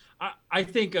 I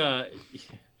think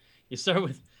you start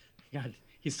with, God,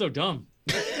 he's so dumb.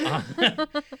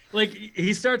 Like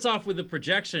he starts off with a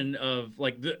projection of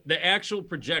like the actual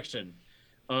projection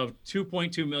of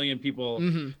 2.2 million people.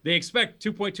 They expect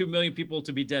 2.2 million people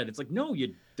to be dead. It's like, no,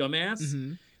 you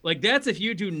dumbass. Like that's if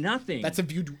you do nothing. That's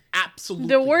if you do absolutely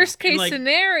The worst case like-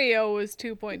 scenario was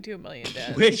 2.2 million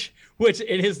dead. which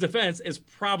in his defense is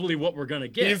probably what we're gonna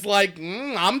get. He's like,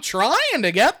 I'm trying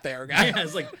to get there, guys. Yeah,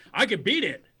 it's like I could beat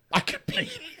it. I could be.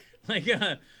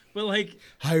 But like,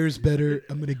 Higher's better.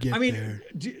 I'm gonna get I mean, there.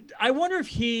 I wonder if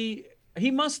he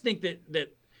must think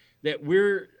that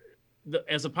we're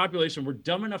as a population we're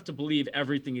dumb enough to believe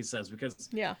everything he says because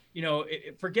Yeah. you know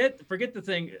forget the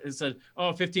thing it said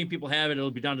 15 people have it, it'll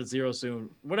be down to 0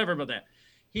 soon, whatever about that.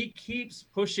 He keeps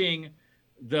pushing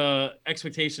the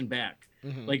expectation back.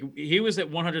 Like he was at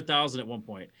 100,000 at one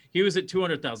point, he was at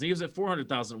 200,000, he was at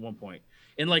 400,000 at one point,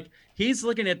 and like he's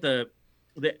looking at the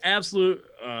absolute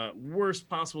worst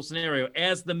possible scenario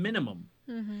as the minimum.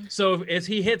 So if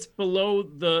he hits below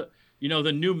the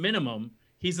the new minimum,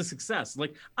 he's a success.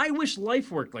 Like I wish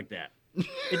life worked like that.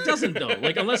 It doesn't though.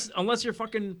 Like unless you're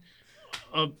fucking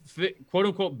a quote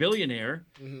unquote billionaire,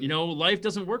 life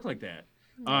doesn't work like that.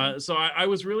 So I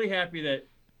was really happy that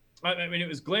I mean it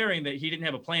was glaring that he didn't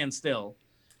have a plan still,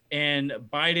 and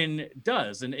Biden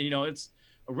does, and it's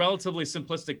a relatively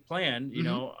simplistic plan,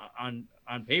 on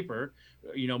paper,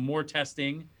 more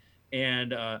testing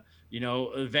and a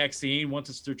vaccine once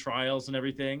it's through trials and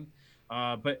everything.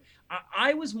 But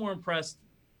I was more impressed.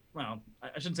 Well,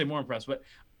 I shouldn't say more impressed, but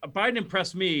Biden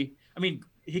impressed me. I mean,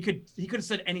 he could have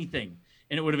said anything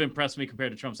and it would have impressed me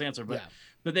compared to Trump's answer, but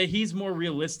that he's more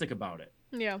realistic about it.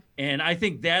 Yeah. And I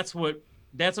think that's what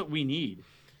we need.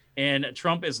 And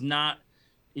Trump is not.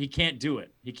 He can't do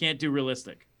it. He can't do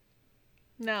realistic.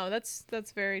 No, that's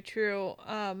very true.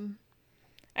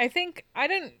 I think I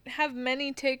didn't have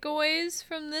many takeaways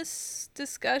from this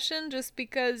discussion just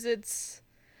because it's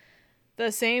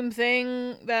the same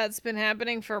thing that's been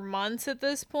happening for months at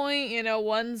this point.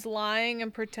 One's lying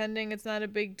and pretending it's not a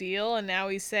big deal, and now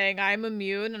he's saying I'm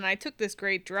immune and I took this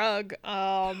great drug.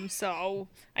 So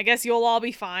I guess you'll all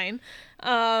be fine.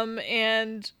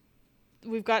 And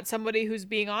we've got somebody who's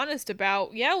being honest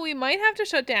about, we might have to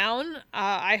shut down.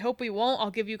 I hope we won't. I'll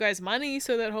give you guys money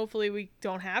so that hopefully we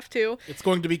don't have to. It's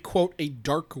going to be, quote, a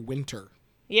dark winter.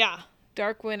 Yeah,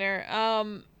 dark winter.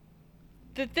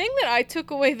 The thing that I took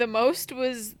away the most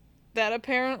was that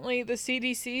apparently the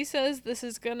CDC says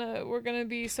we're gonna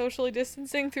be socially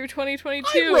distancing through 2022.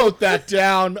 I wrote that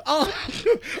down.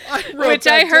 Which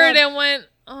I heard and went,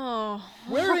 oh.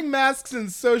 Wearing masks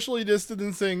and socially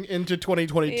distancing into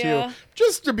 2022. Yeah.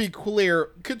 Just to be clear,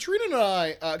 Katrina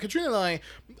and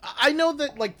I know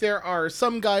that like there are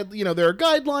some there are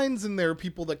guidelines and there are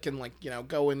people that can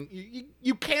go and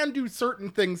you can do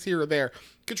certain things here or there.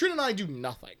 Katrina and I do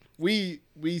nothing. We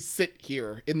sit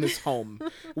here in this home.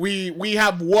 we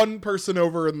have one person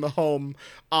over in the home,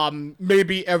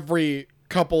 maybe every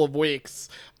couple of weeks.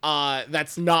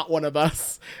 That's not one of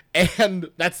us,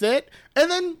 and that's it. And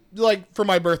then for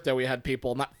my birthday we had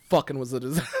people, and that fucking was a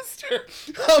disaster.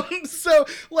 So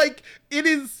it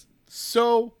is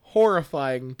so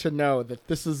horrifying to know that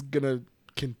this is gonna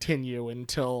continue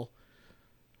until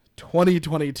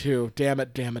 2022. Damn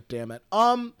it. The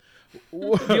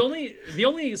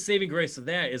only saving grace of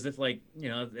that is if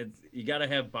you got to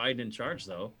have Biden in charge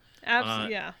though.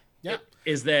 Absolutely, yeah.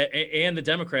 Is that and the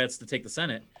Democrats to take the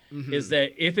Senate is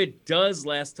that if it does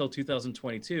last till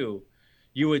 2022,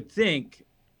 you would think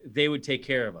they would take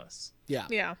care of us.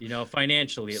 Yeah.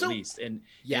 Financially at least, and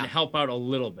help out a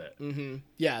little bit.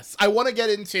 Yes, I want to get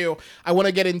into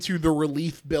the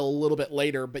relief bill a little bit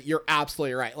later, but you're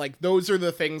absolutely right. Those are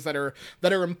the things that are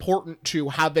important to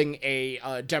having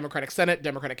a Democratic Senate,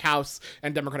 Democratic House,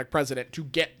 and Democratic President to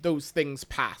get those things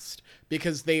passed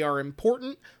because they are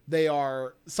important. They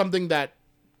are something that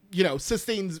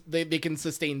sustains. They can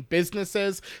sustain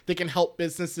businesses. They can help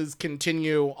businesses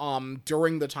continue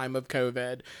during the time of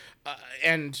COVID.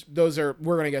 And we're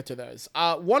going to get to those.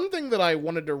 One thing that I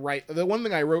wanted to write, the one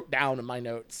thing I wrote down in my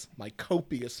notes, my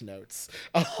copious notes,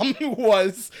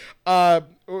 was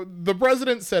the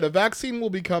president said a vaccine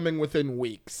will be coming within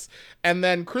weeks. And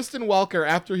then Kristen Welker,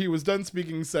 after he was done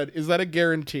speaking, said, "Is that a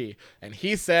guarantee?" And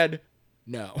he said,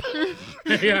 "No."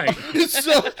 Yeah.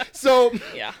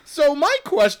 So my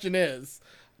question is,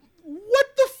 what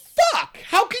the fuck?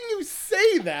 How can you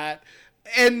say that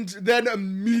and then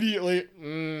immediately,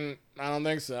 I don't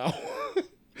think so.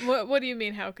 What do you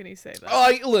mean? How can he say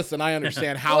that? Listen, I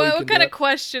understand how. What kind of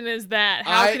question is that?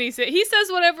 How can he say? He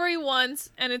says whatever he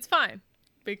wants, and it's fine,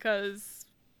 because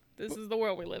this is the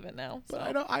world we live in now. So.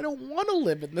 But I don't want to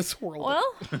live in this world.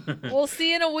 Well, we'll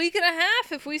see in a week and a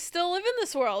half if we still live in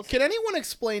this world. Can anyone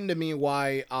explain to me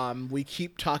why we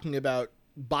keep talking about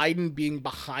Biden being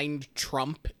behind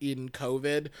Trump in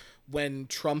COVID when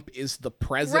Trump is the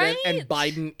president and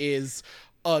Biden is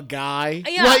a guy?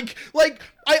 Yeah. Like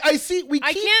I see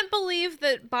I can't believe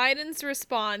that Biden's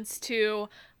response to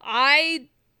I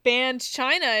banned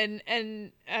China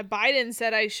and Biden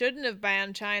said I shouldn't have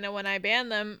banned China when I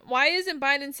banned them. Why isn't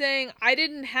Biden saying I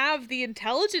didn't have the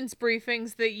intelligence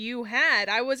briefings that you had?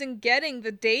 I wasn't getting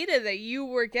the data that you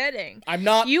were getting. I'm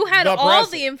not. You had the all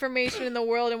president. the information in the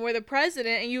world and were the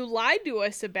president, and you lied to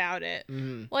us about it.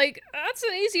 Like, that's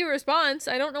an easy response.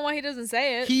 I don't know why he doesn't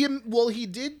say it. He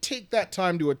did take that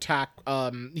time to attack.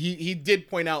 He did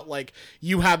point out, like,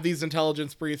 you have these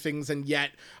intelligence briefings and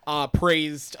yet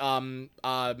praised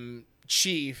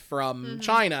Xi from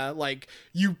China. Like,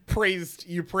 you praised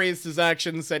his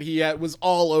actions, said he was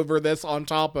all over this, on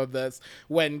top of this,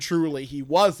 when truly he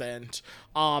wasn't.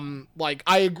 Like,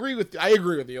 I agree with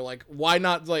you. Like, why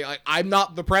not? Like, I'm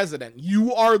not the president.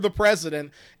 You are the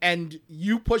president, and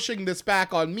you pushing this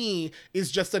back on me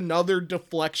is just another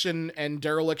deflection and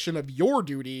dereliction of your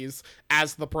duties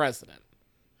as the president.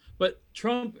 But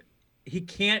Trump, he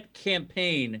can't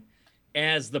campaign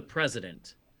as the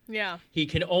president. Yeah. He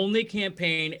can only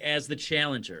campaign as the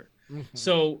challenger.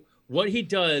 So what he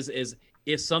does is,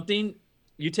 if something,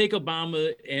 you take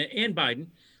Obama and Biden,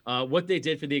 what they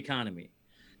did for the economy.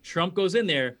 Trump goes in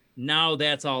there, now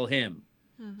that's all him.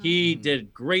 He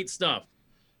did great stuff.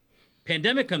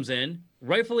 Pandemic comes in,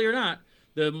 rightfully or not,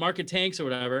 the market tanks or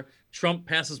whatever, Trump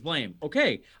passes blame.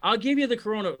 Okay, I'll give you the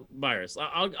coronavirus.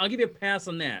 I'll give you a pass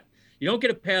on that. You don't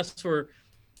get a pass for,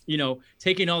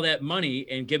 taking all that money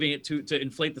and giving it to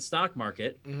inflate the stock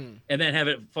market and then have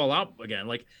it fall out again.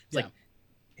 Like, it's like,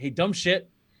 hey, dumb shit,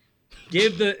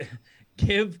 give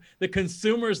the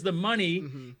consumers the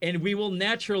money and we will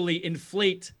naturally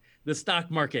inflate the stock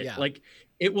market. Yeah. Like,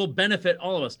 it will benefit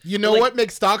all of us. You know what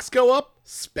makes stocks go up?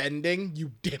 Spending,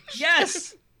 you dipshit.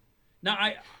 Yes. Now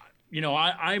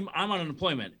I'm on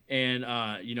unemployment, and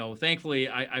thankfully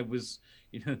I was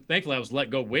thankfully I was let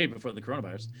go way before the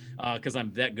coronavirus, because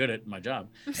I'm that good at my job.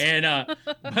 And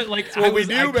but like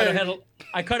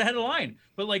I cut ahead of line.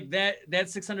 But like that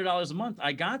 $600 a month,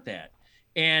 I got that,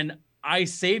 and I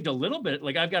saved a little bit.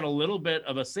 Like, I've got a little bit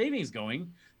of a savings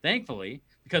going, thankfully,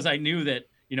 because I knew that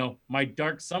my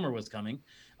dark summer was coming.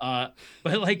 But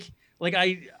like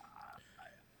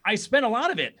I spent a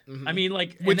lot of it. I mean,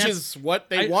 like, which is what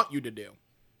they want you to do.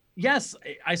 Yes,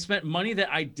 I spent money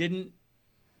that I didn't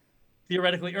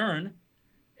theoretically earn,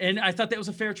 and I thought that was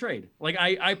a fair trade. Like,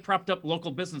 I propped up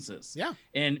local businesses. Yeah.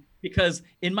 And because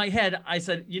in my head, I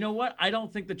said, you know what? I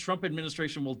don't think the Trump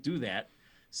administration will do that,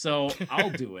 so I'll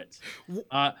do it.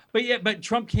 But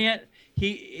Trump can't.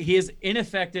 He is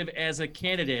ineffective as a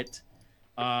candidate,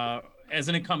 as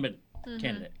an incumbent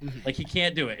candidate. Like, he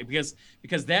can't do it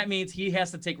because that means he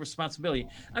has to take responsibility.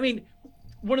 I mean,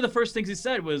 one of the first things he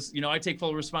said was, I take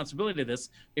full responsibility to this.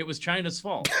 It was China's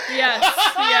fault. Yes.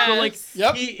 So like,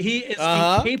 he is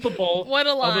incapable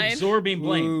of absorbing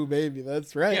blame. Ooh, baby,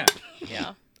 that's right.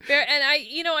 Yeah. Fair. And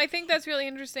I think that's really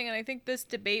interesting. And I think this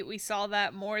debate, we saw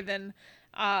that more than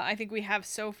I think we have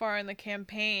so far in the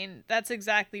campaign. That's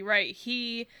exactly right.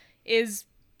 He is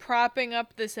propping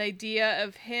up this idea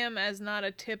of him as not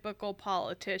a typical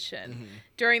politician.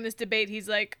 During this debate, he's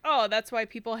like, oh, that's why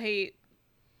people hate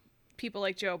people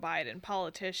like Joe Biden,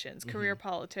 politicians, career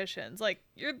politicians. Like,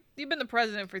 you've been the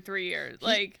president for 3 years.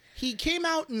 He came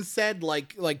out and said,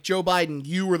 like Joe Biden,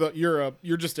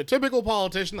 you're just a typical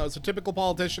politician. That was a typical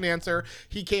politician answer.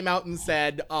 He came out and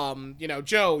said,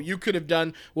 Joe, you could have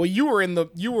done, well, you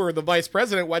were the vice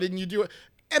president. Why didn't you do it?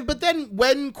 But then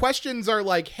when questions are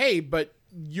like, hey, but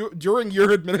during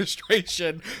your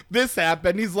administration, this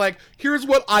happened, he's like, here's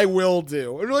what I will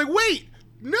do. And you're like, wait,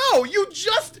 no,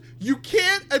 you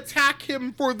can't attack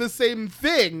him for the same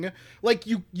thing. Like,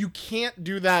 you can't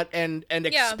do that and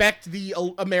expect the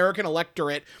American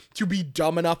electorate to be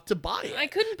dumb enough to buy it. I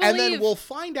couldn't believe. And then we'll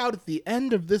find out at the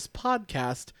end of this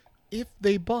podcast if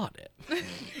they bought it.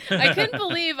 I couldn't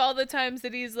believe all the times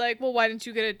that he's like, well, why didn't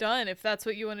you get it done? If that's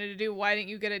what you wanted to do, why didn't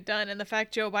you get it done? And the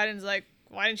fact Joe Biden's like,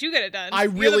 why didn't you get it done?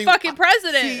 You're the fucking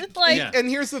president. And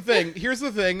here's the thing.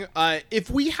 If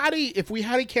we had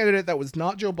a candidate that was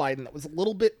not Joe Biden, that was a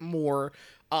little bit more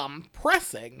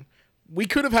pressing, we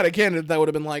could have had a candidate that would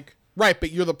have been like, right,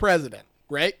 but you're the president,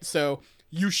 right? So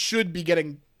you should be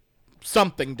getting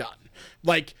something done.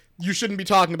 Like, you shouldn't be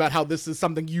talking about how this is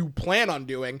something you plan on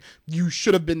doing. You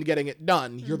should have been getting it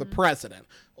done. You're the president.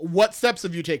 What steps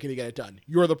have you taken to get it done?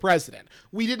 You're the president.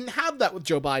 We didn't have that with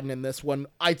Joe Biden in this one.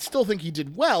 I still think he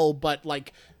did well, but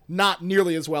like not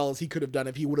nearly as well as he could have done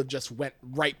if he would have just went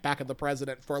right back at the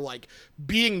president for like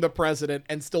being the president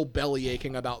and still belly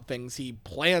aching about things he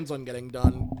plans on getting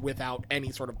done without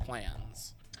any sort of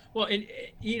plans. Well, and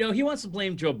you know, he wants to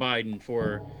blame Joe Biden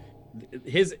for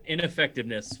his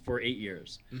ineffectiveness for 8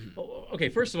 years. Okay,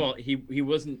 first of all, he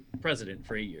wasn't president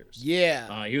for 8 years.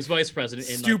 Yeah. He was vice president.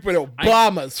 And stupid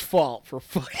Obama's fault for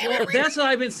fucking. Well, that's what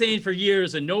I've been saying for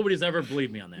years, and nobody's ever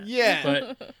believed me on that. Yeah.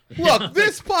 But look,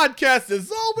 this podcast has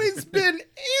always been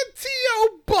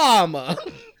anti-Obama.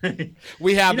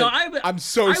 We haven't. You know, I'm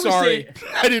so sorry.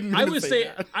 I didn't mean to say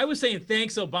that. I was saying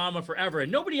thanks Obama forever,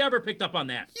 and nobody ever picked up on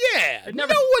that. Yeah. No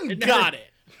one got it.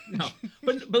 No,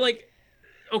 but like.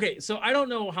 Okay, so I don't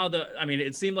know how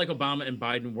it seemed like Obama and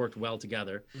Biden worked well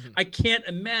together. I can't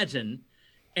imagine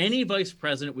any vice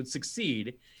president would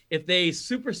succeed if they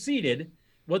superseded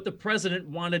what the president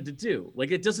wanted to do.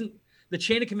 Like the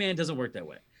chain of command doesn't work that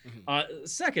way.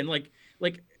 Second, like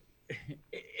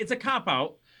it's a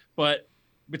cop-out, but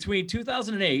between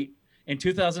 2008 and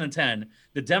 2010,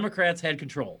 the Democrats had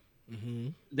control.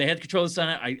 They had control of the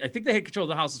Senate. I think they had control of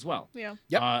the House as well. Yeah.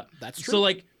 Yep, that's true. So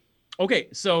like, okay,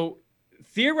 so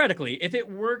theoretically, if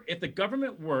the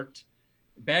government worked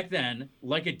back then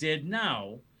like it did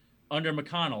now under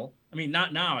McConnell, I mean,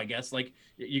 not now, I guess, like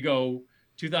you go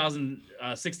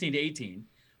 2016 to 18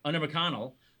 under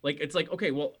McConnell, like it's like,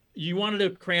 okay, well, you wanted to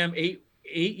cram eight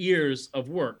years of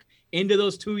work into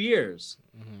those 2 years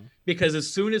because as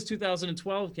soon as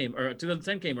 2012 came or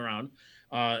 2010 came around,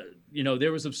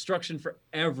 there was obstruction for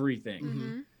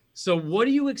everything. So what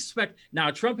do you expect?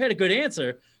 Now, Trump had a good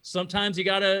answer. Sometimes you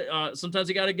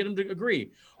gotta get him to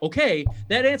agree. Okay,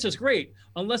 that answer is great,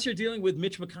 unless you're dealing with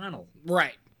Mitch McConnell,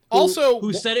 right?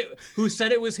 Who said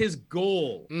it was his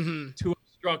goal to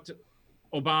obstruct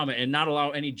Obama and not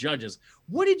allow any judges.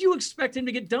 What did you expect him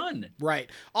to get done? Right.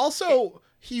 Also,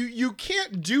 you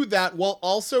can't do that while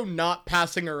also not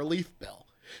passing a relief bill.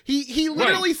 He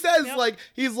literally says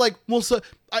he's like, well, so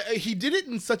he did it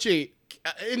in such a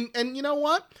and you know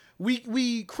what?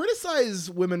 We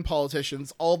criticize women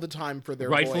politicians all the time for their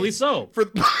rightfully voice. so.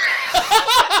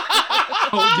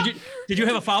 Did you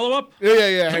have a follow up?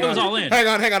 Yeah. Hang on. All in. Hang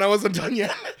on. I wasn't done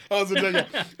yet.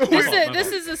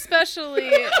 This is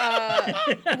especially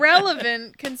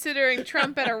relevant considering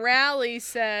Trump at a rally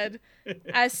said,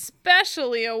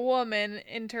 especially a woman,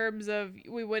 in terms of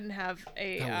we wouldn't have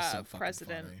a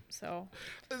president. Funny. So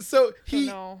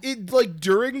like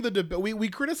during the debate, we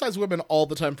criticize women all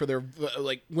the time for their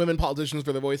like women politicians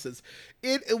for their voices.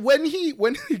 When he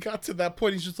got to that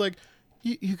point, he's just like,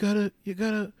 you gotta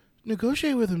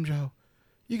negotiate with him, Joe.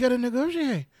 You gotta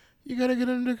negotiate. You gotta get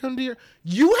him to come to your.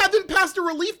 You haven't passed a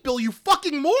relief bill, you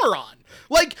fucking moron.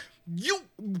 Like,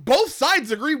 both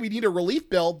sides agree we need a relief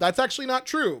bill. That's actually not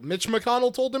true. Mitch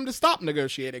McConnell told him to stop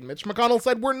negotiating. Mitch McConnell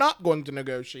said we're not going to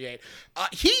negotiate.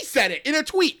 He said it in a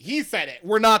tweet. He said it.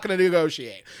 We're not going to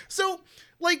negotiate. So,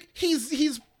 like,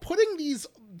 he's putting these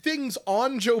things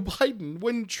on Joe Biden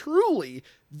when truly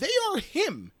they are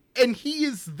him and he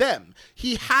is them.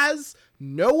 He has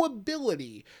no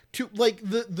ability to, like,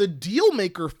 the deal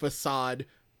maker facade.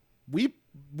 We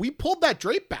pulled that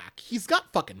drape back. He's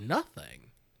got fucking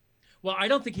nothing. Well, I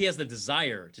don't think he has the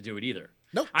desire to do it either.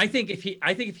 Nope. I think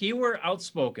if he were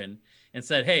outspoken and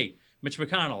said, "Hey, Mitch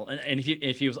McConnell," and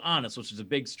if he was honest, which is a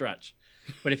big stretch,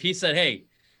 but if he said, "Hey,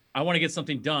 I want to get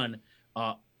something done,"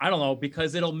 I don't know,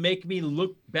 because it'll make me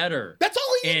look better. That's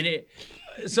all he.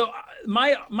 And so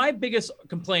my biggest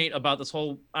complaint about this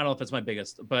whole, I don't know if it's my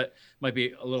biggest, but might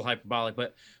be a little hyperbolic,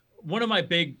 but one of my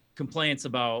big complaints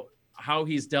about how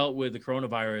he's dealt with the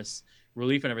coronavirus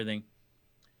relief and everything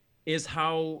is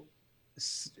how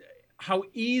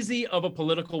easy of a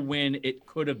political win it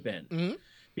could have been.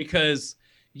 Because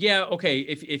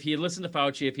if he had listened to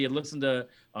Fauci, if he had listened to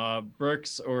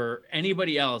Birx or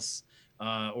anybody else,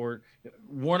 or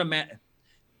worn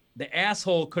the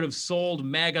asshole could have sold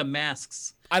MAGA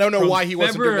masks. I don't know why he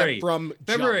wasn't doing that from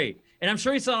February. And I'm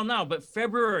sure he saw them now, but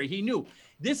February, he knew.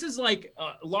 This is like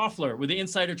Loeffler with the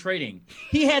insider trading.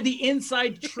 He had the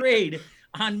inside trade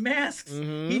on masks.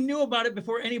 He knew about it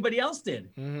before anybody else did.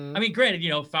 I mean, granted,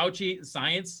 Fauci,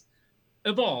 science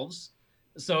evolves.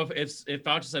 So if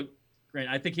Fauci said,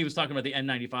 granted, I think he was talking about the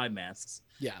N95 masks.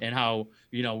 Yeah. And how,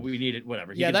 we needed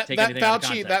whatever. That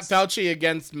Fauci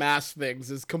against mask things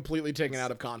is completely taken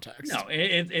out of context. No,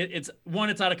 it's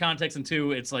one, it's out of context, and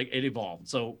two, it's like it evolved.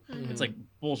 So it's like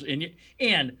bullshit.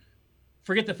 And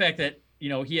forget the fact that,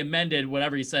 he amended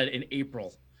whatever he said in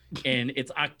April. and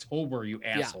it's October, you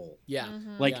asshole. Yeah.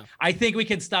 Like, yeah. I think we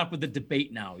can stop with the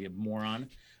debate now, you moron.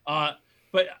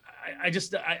 But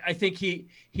I think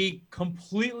he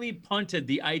completely punted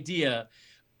the idea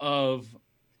of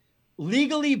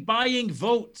legally buying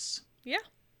votes. Yeah.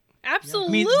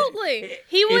 Absolutely.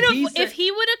 He would have if he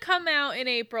would have come out in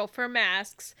April for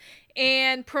masks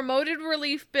and promoted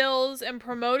relief bills and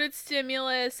promoted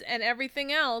stimulus and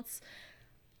everything else,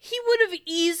 he would have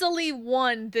easily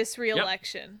won this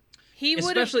re-election. Yep. He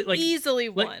would have easily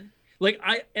won.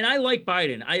 I like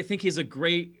Biden. I think he's a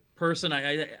great person.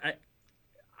 I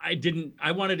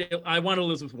wanted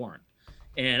Elizabeth Warren,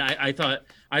 and I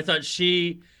thought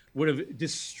she would have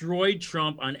destroyed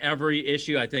Trump on every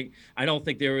issue. I don't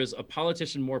think there was a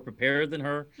politician more prepared than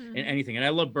her in anything. And I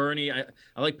love Bernie. I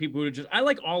like people who I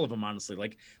like all of them, honestly.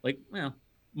 Well,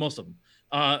 most of them.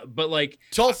 But like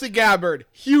Tulsi Gabbard,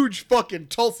 huge fucking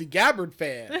Tulsi Gabbard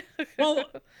fan. Well,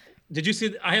 did you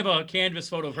see? I have a canvas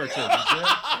photo of her too.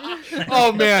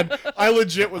 Oh man, I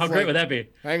legit was. How great would that be?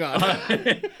 Hang on.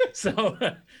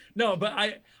 No, but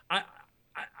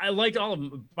I liked all of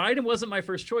them. Biden wasn't my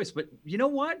first choice, but you know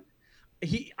what?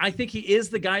 I think he is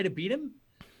the guy to beat him.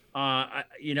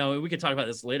 We could talk about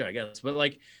this later, I guess. But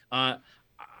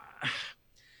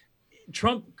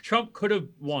Trump could have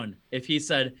won if he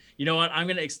said, you know what, I'm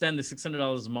going to extend the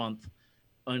 $600 a month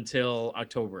until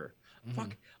October.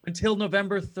 Fuck, until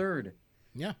November 3rd.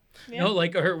 Yeah. Or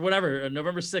whatever,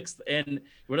 November 6th, and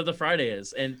whatever the Friday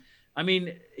is. And I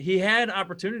mean, he had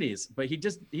opportunities, but he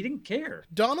didn't care.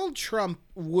 Donald Trump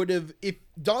would have, if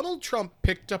Donald Trump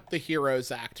picked up the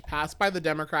HEROES Act passed by the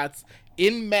Democrats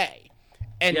in May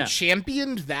and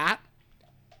championed that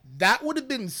would have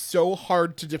been so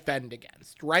hard to defend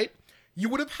against, right? You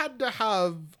would have had to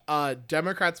have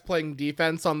Democrats playing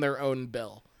defense on their own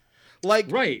bill. If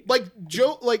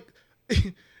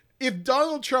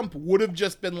Donald Trump would have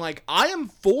just been like, I am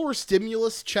for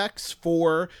stimulus checks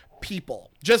for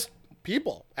people, just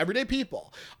people, everyday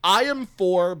people. I am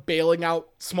for bailing out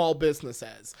small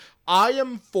businesses. I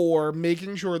am for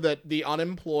making sure that the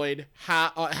unemployed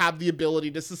have the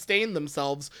ability to sustain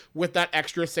themselves with that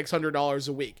extra $600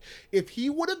 a week. If he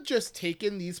would have just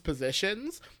taken these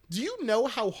positions, do you know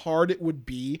how hard it would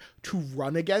be to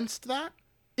run against that?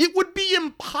 It would be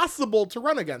impossible to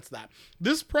run against that.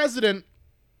 This president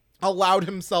allowed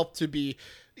himself to be,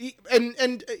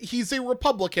 and he's a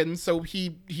Republican, so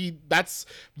that's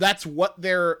what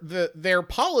their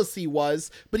policy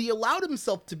was, but he allowed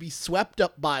himself to be swept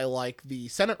up by like the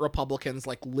Senate Republicans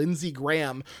like Lindsey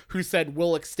Graham, who said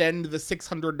we'll extend the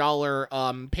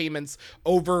 $600 payments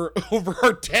over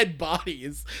our dead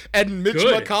bodies, and Mitch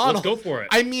McConnell. Let's go for it.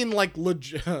 I mean, like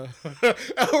legit,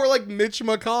 or like Mitch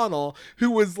McConnell, who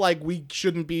was like, we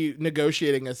shouldn't be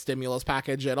negotiating a stimulus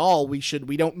package at all. We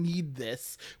don't need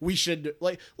this. We should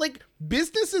like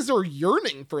businesses are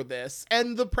yearning for this,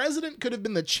 and the president could have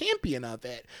been the champion of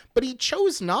it, but he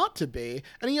chose not to be,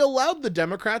 and he allowed the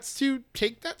Democrats to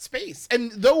take that space.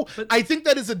 And though I think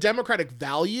that is a Democratic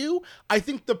value, I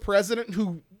think the president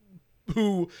who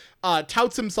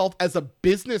touts himself as a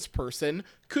business person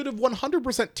could have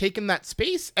 100% taken that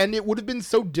space, and it would have been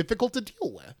so difficult to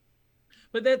deal with.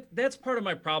 But that's part of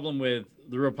my problem with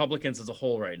the Republicans as a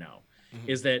whole right now,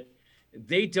 is that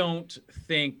they don't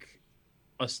think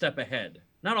a step ahead.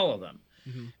 Not all of them.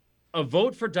 A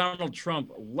vote for Donald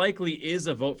Trump likely is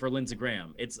a vote for Lindsey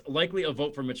Graham. It's likely a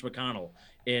vote for Mitch McConnell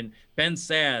and Ben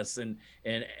Sass and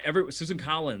Susan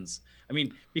Collins. I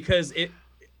mean, because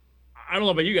I don't know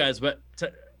about you guys, but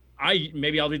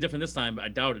maybe I'll be different this time, but I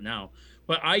doubt it now.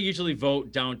 But I usually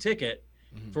vote down ticket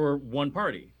for one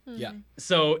party. Yeah.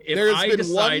 So if There's been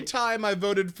one time I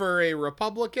voted for a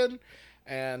Republican,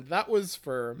 and that was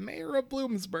for Mayor of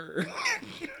Bloomsburg.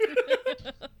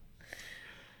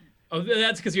 Oh,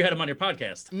 that's because you had him on your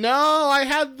podcast. No, I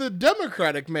had the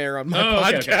Democratic mayor on my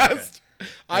podcast. Okay.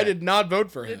 I did not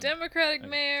vote for him. The Democratic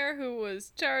mayor who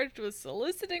was charged with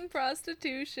soliciting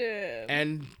prostitution.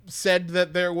 And said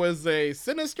that there was a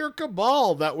sinister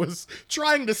cabal that was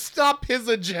trying to stop his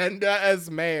agenda as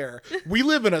mayor. We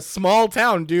live in a small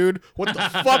town, dude. What the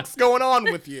fuck's going on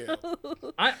with you?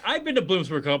 I've been to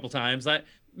Bloomsburg a couple times.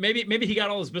 Maybe he got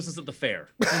all his business at the fair.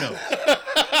 Who knows?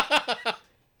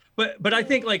 But I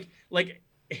think like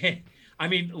I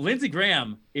mean, Lindsey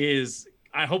Graham is,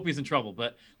 I hope he's in trouble,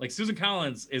 but like Susan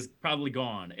Collins is probably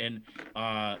gone, and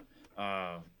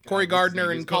Cory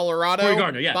Gardner in Colorado. Cory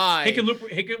Gardner, yeah. Bye.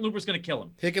 Hickenlooper's gonna kill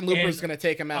him. Hickenlooper's gonna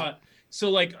take him out.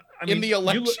 So like, I mean, in the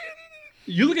election.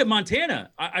 You look at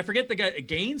Montana. I forget the guy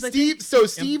Gaines. Steve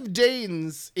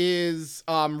Daines is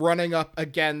running up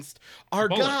against our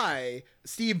Bullock. guy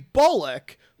Steve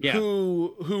Bullock, Yeah.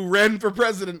 who ran for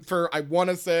president for, I want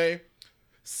to say,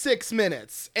 6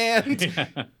 minutes, and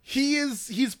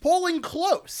he's polling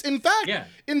close. In fact, Yeah.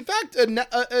 a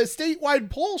statewide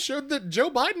poll showed that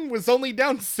Joe Biden was only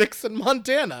down 6 in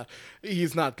Montana.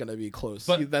 He's not going to be close.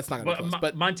 That's not going to be close.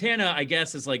 But Montana, I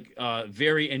guess, is like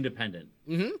very independent.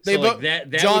 they like vote that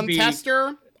John would be,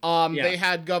 Tester. Yeah. They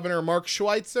had Governor Mark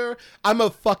Schweitzer. I'm a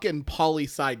fucking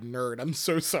poli-sci nerd. I'm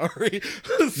so sorry.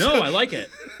 No, I like it.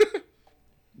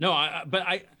 No,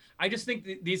 I just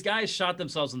think these guys shot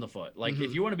themselves in the foot. Like,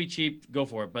 if you want to be cheap, go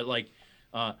for it. But like,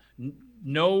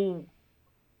 nobody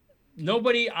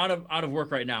out of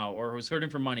work right now or who's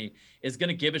hurting for money is going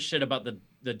to give a shit about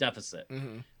the deficit.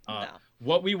 No.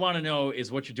 What we want to know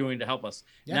is what you're doing to help us.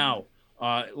 Yeah. Now,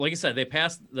 like I said,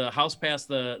 the House passed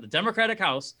the Democratic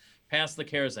House passed the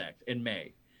CARES Act in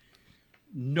May.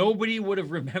 Nobody would have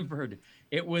remembered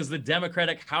it was the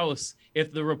Democratic House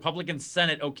if the Republican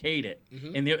Senate okayed it.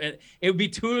 And it would be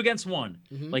 2 against 1.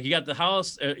 Like, you got the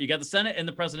House, you got the Senate and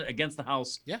the president against the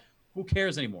House. Yeah. Who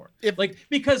cares anymore?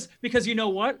 Because you know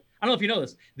what? I don't know if you know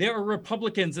this. There are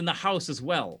Republicans in the House as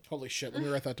well. Holy shit! Let me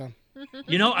write that down.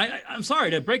 You know, I'm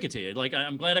sorry to break it to you. Like,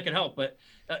 I'm glad I could help, but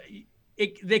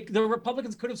the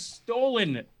Republicans could have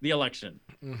stolen the election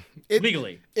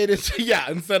legally. It is,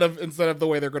 yeah. Instead of the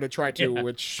way they're going to try to, Yeah.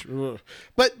 which.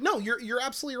 But no, you're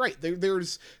absolutely right.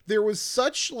 There was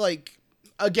such, like,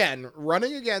 again,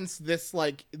 running against this,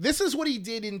 like, this is what he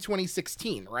did in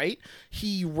 2016, right?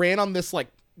 He ran on this like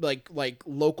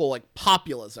local, like,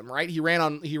 populism, right? He ran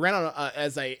on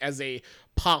as a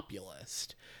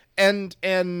populist, and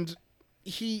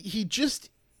he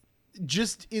just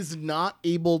is not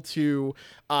able to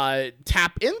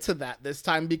tap into that this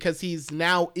time because he's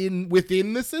now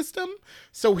within the system.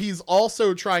 So he's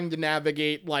also trying to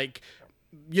navigate, like,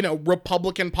 you know,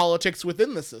 Republican politics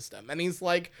within the system. And he's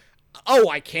like, oh,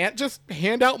 I can't just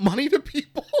hand out money to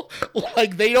people.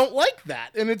 Like, they don't like that.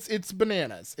 And it's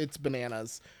bananas. It's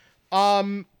bananas.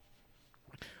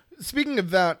 Speaking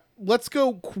of that, let's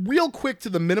go real quick to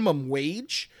the minimum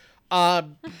wage.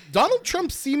 Donald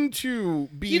Trump seemed to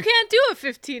be... You can't do a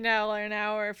 $15 an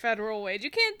hour federal wage.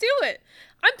 You can't do it.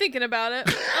 I'm thinking about it.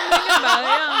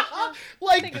 Yeah.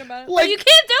 Like, Thinking about it. like, But you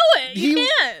can't do it. You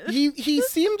can't. He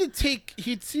seemed to take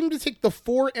the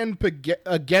for and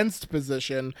against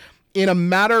position in a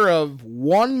matter of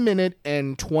 1 minute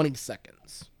and 20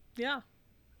 seconds. Yeah.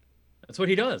 That's what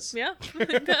he does. Yeah.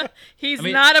 He's I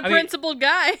mean- not a I mean- principled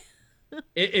guy.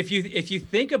 If you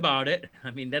think about it,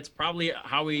 I mean, that's probably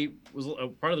how he was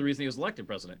part of the reason he was elected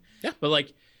president. Yeah. But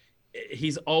like,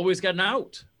 he's always gotten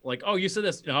out. Like, oh, you said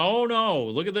this. No,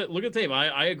 look at the tape.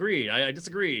 I agreed. I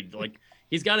disagreed. Like,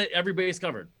 he's got it. Every base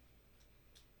covered.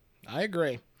 I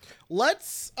agree.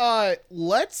 Let's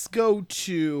go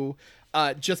to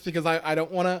just because I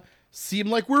don't want to seem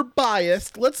like we're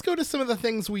biased. Let's go to some of the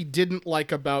things we didn't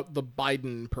like about the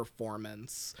Biden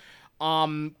performance.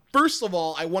 First of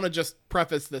all, I want to just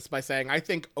preface this by saying I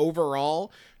think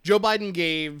overall Joe Biden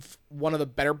gave one of the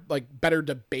better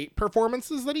debate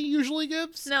performances that he usually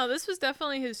gives. No, this was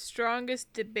definitely his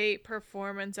strongest debate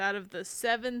performance out of the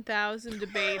 7,000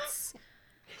 debates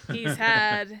he's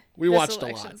had. We this watched a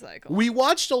election lot. cycle. We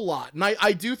watched a lot, and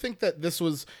I do think that this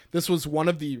was one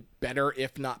of the better,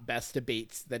 if not best,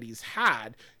 debates that he's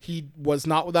had. He was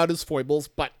not without his foibles,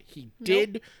 but he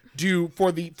did do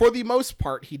for the most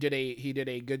part. He did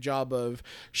a good job of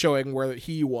showing where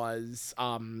he was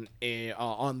on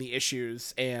the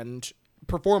issues, and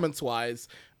performance wise,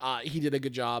 he did a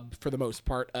good job for the most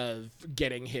part of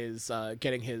getting his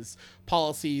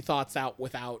policy thoughts out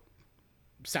without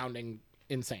sounding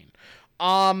insane.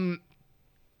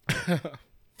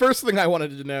 First thing I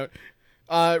wanted to note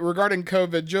regarding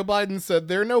COVID, Joe Biden said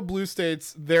there are no blue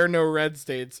states, there are no red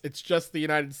states. It's just the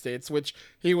United States, which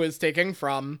he was taking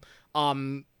from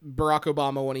Barack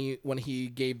Obama when he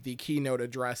gave the keynote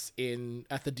address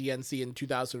at the DNC in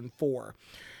 2004.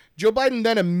 Joe Biden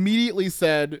then immediately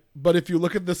said, but if you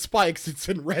look at the spikes, it's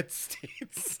in red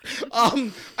states.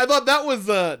 I thought that was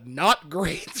a not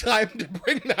great time to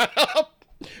bring that up.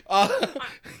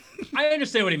 I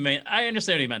understand what he meant. I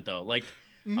understand what he meant, though. Like,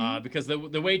 because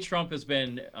the way Trump has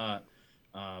been, I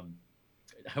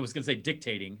was going to say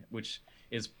dictating, which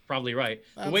is probably right.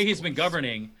 The way he's been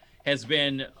governing has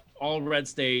been all red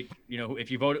state. You know, if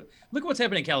you vote, look what's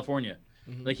happening in California.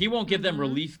 Like, he won't give them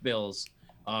relief bills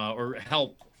or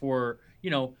help for,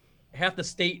 half the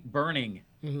state burning.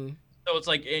 So it's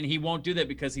like, and he won't do that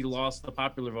because he lost the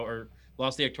popular vote or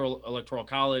lost the electoral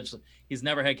college. He's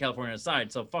never had California on his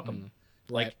side, so fuck him.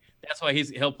 Like Right. that's why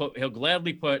he'll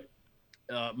gladly put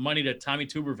money to Tommy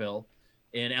Tuberville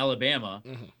in Alabama,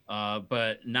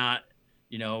 but not,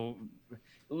 you know,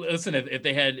 listen, if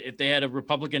they had a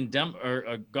Republican or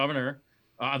a governor,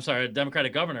 I'm sorry, a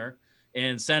Democratic governor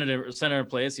and senator in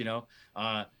place, you know,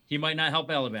 he might not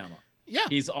help Alabama. Yeah.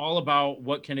 He's all about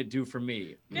what can it do for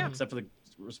me, Yeah. except for the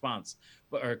response,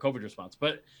 or COVID response.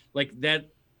 But like that,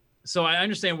 so I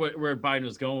understand where Biden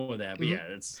was going with that. But yeah,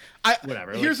 it's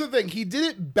whatever. Here's the thing. He did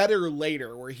it better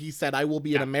later where he said, I will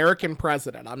be an American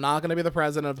president. I'm not going to be the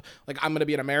president of, like, I'm going to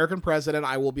be an American president.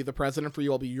 I will be the president for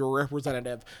you. I'll be your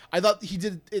representative. I thought he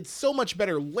did it so much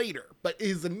better later. But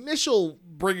his initial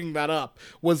bringing that up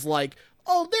was like,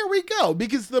 oh, there we go,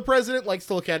 because the president likes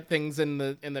to look at things in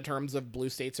the terms of blue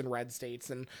states and red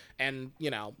states, and you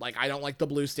know, like, I don't like the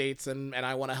blue states, and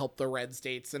I want to help the red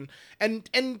states, and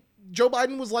Joe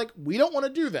Biden was like, we don't want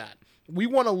to do that. We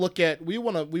want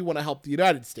to help the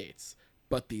United States,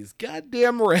 but these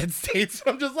goddamn red states.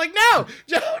 I'm just like, no,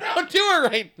 Joe, don't do it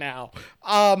right now.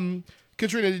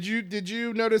 Katrina, did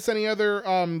you notice any other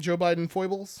Joe Biden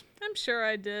foibles? I'm sure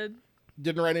I did.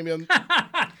 Didn't write any of them.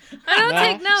 I don't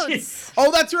take notes.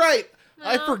 Oh, that's right.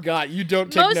 I forgot. You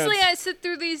don't take notes. Mostly I sit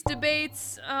through these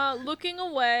debates looking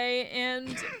away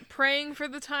and praying for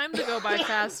the time to go by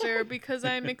faster because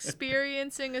I'm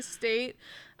experiencing a state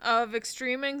of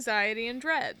extreme anxiety and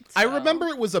dread. I remember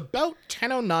it was about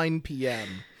 10:09 p.m.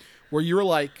 where you were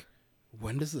like,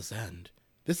 when does this end?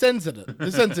 This ends at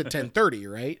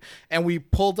 10:30, right? And we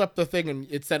pulled up the thing and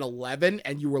it said 11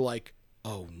 and you were like,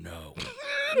 oh no.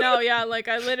 No, yeah, like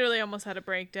I literally almost had a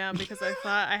breakdown because I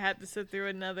thought I had to sit through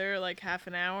another like half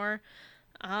an hour.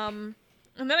 And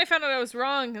then I found out I was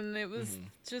wrong, and it was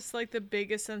just like the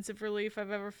biggest sense of relief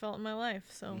I've ever felt in my life.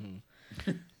 So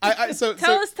tell us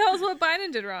what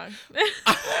Biden did wrong.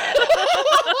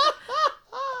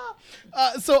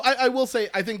 So I will say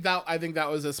I think that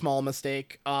was a small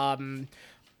mistake.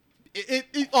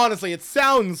 It honestly, it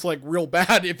sounds like real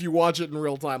bad if you watch it in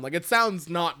real time. Like, it sounds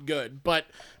not good, but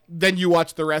then you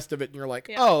watch the rest of it and you're like,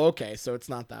 oh, okay, so it's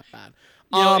not that bad.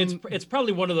 You know, it's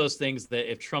probably one of those things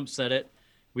that if Trump said it,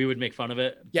 we would make fun of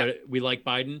it. Yeah. But we like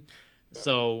Biden,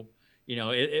 so you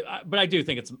know. But I do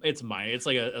think it's minor. It's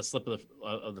like a slip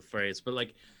of the phrase. But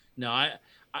like, no, I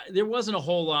there wasn't a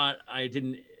whole lot I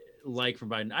didn't like from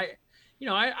Biden. I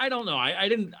don't know. I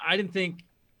didn't think.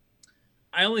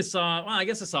 I only saw. Well, I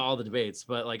guess I saw all the debates,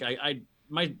 but like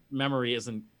my memory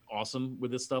isn't awesome with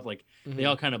this stuff. Like they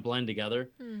all kind of blend together.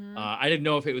 I didn't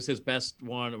know if it was his best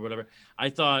one or whatever. I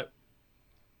thought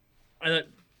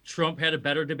Trump had a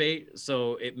better debate,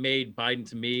 so it made Biden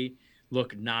to me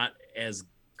look not as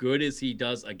good as he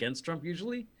does against Trump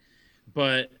usually.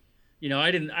 But you know,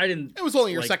 I didn't. It was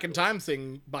only your second time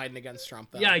seeing Biden against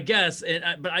Trump, though. Yeah, I guess.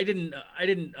 But I didn't.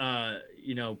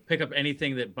 You know, pick up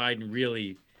anything that Biden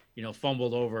really, you know,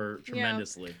 fumbled over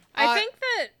tremendously. Yeah. I think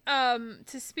that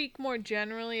to speak more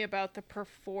generally about the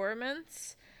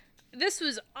performance, this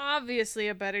was obviously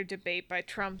a better debate by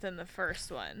Trump than the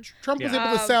first one. Trump was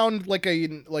able to sound like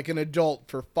an adult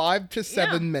for 5 to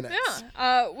 7 minutes.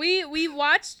 Yeah. We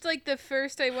watched like the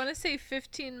first, I want to say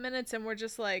 15 minutes, and we're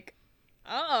just like,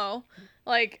 uh-oh.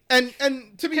 Like, and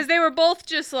to be, because they were both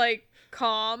just like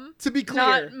calm, to be clear,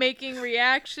 not making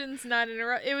reactions, not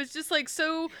interrupt. It was just like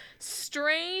so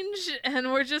strange,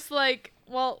 and we're just like,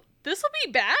 well, this will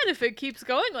be bad if it keeps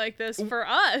going like this for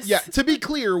us. Yeah, to be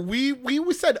clear, we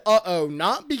said uh-oh,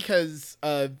 not because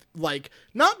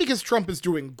Trump is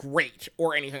doing great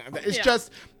or anything like that. It's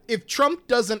just, if Trump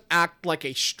doesn't act like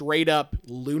a straight up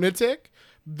lunatic,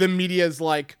 the media is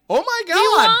like, oh my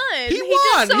god, he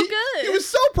won. Did so good. He was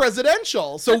so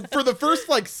presidential. So for the first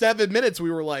 7 minutes,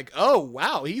 we were like, oh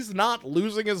wow, he's not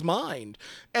losing his mind.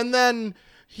 And then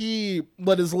he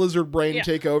let his lizard brain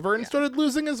take over and started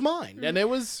losing his mind. And it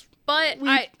was... But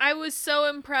I was so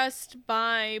impressed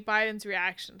by Biden's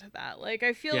reaction to that. Like,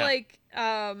 I feel like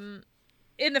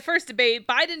in the first debate,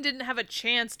 Biden didn't have a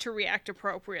chance to react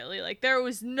appropriately. Like, there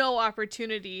was no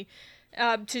opportunity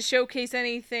to showcase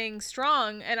anything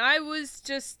strong. And I was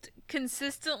just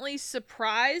consistently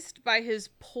surprised by his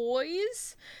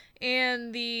poise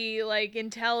and the,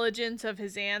 intelligence of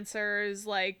his answers.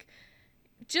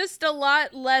 Just a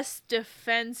lot less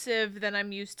defensive than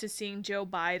I'm used to seeing Joe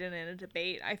Biden in a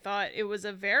debate. I thought it was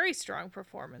a very strong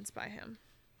performance by him.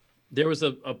 There was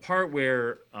a part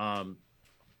where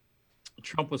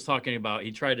Trump was talking about,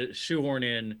 he tried to shoehorn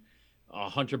in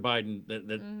Hunter Biden,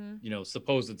 that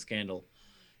supposed scandal.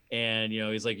 And,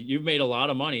 he's like, you've made a lot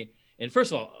of money. And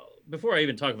first of all, before I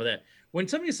even talk about that, when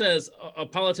somebody says a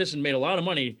politician made a lot of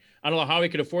money, I don't know how he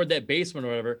could afford that basement or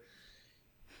whatever.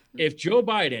 If Joe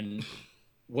Biden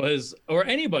or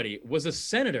anybody was a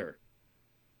senator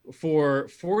for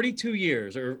 42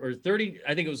 years or 30,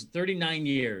 I think it was 39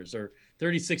 years or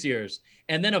 36 years,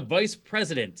 and then a vice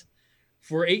president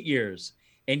for 8 years,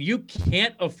 and you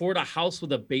can't afford a house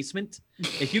with a basement,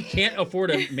 if you can't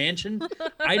afford a mansion,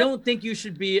 I don't think you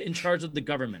should be in charge of the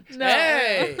government. No.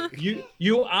 Hey,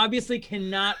 You obviously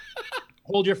cannot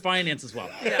hold your finances well.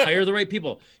 Hire the right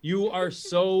people. You are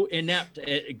so inept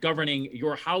at governing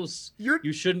your house.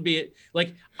 You shouldn't be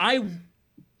like I'm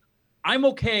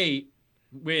okay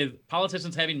with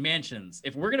politicians having mansions.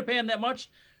 If we're gonna pay them that much,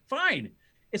 fine.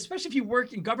 Especially if you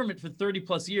work in government for 30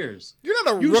 plus years. you're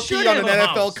not a You rookie should on an have a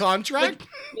NFL house. contract.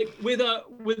 Like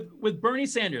with Bernie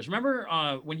Sanders. Remember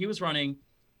when he was running,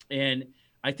 and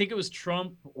I think it was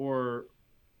Trump or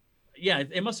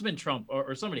it must have been Trump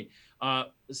or somebody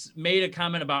made a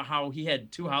comment about how he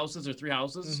had 2 houses or 3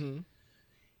 houses. Mm-hmm.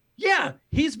 Yeah,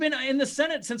 he's been in the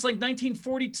Senate since like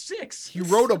 1946. He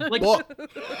wrote a book.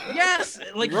 Yes,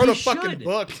 like He wrote he a fucking should.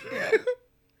 book.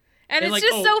 And it's like,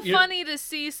 just so you know- funny to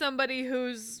see somebody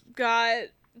who's got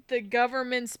the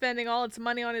government spending all its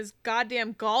money on his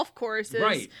goddamn golf courses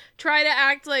Right. try to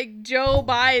act like Joe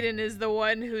Biden is the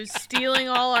one who's stealing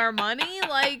all our money.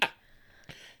 Like,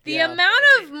 the Yeah. amount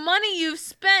of money you've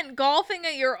spent golfing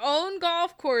at your own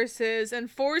golf courses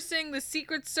and forcing the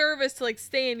Secret Service to like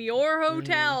stay in your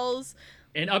hotels.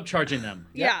 And upcharging them.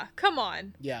 Yeah, come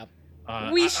on. Yeah.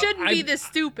 We shouldn't be this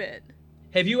stupid.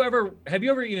 Have you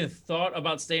ever even thought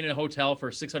about staying in a hotel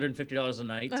for $650 a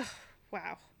night?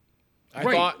 Wow.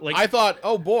 I thought,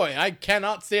 oh boy, I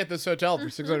cannot stay at this hotel for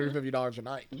 $650 a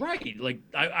night. Right. Like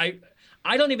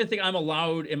I don't even think I'm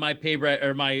allowed in my pay bracket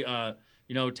or my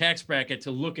tax bracket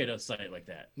to look at a site like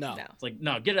that. No. No. It's like,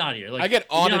 no, get out of here. Like I get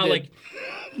you know how, audited.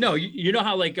 you know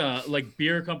how like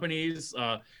beer companies,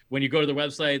 when you go to the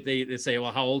website, they say,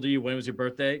 well, how old are you? When was your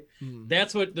birthday?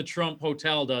 That's what the Trump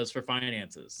hotel does for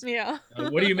finances. Yeah.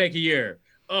 What do you make a year?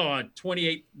 Oh,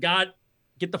 28. God,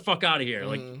 get the fuck out of here.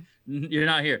 Like, you're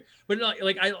not here. But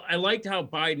like, I liked how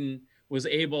Biden was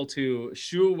able to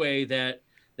shoo away that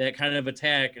kind of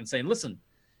attack and saying, listen,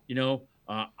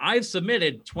 I've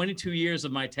submitted 22 years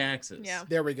of my taxes. Yeah.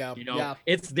 There we go. Yeah.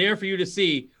 It's there for you to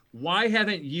see. Why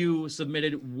haven't you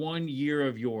submitted 1 year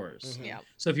of yours? Yeah.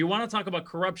 So if you want to talk about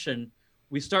corruption,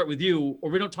 we start with you, or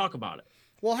we don't talk about it.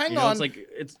 Well, hang on.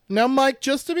 It's Now, Mike,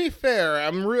 just to be fair, I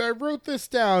wrote this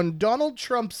down. Donald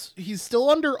Trump's, he's still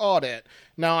under audit.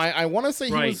 Now, I want to say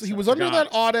he was under that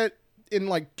audit in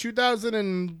like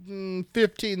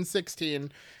 2015,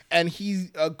 16. And he,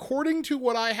 according to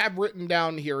what I have written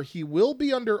down here, he will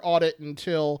be under audit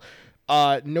until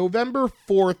November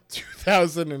 4th,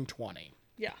 2020.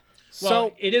 Yeah.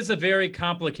 Well, it is a very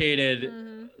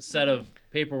complicated set of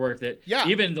paperwork that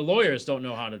even the lawyers don't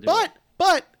know how to do.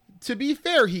 But to be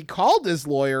fair, he called his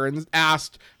lawyer and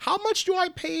asked, how much do I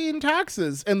pay in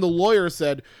taxes? And the lawyer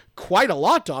said, quite a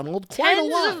lot, Donald. Quite a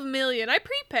lot. Tens of million. I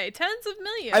prepay. Tens of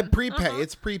million. I prepay.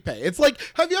 It's prepay. It's like,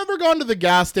 have you ever gone to the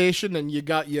gas station and you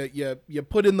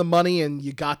put in the money and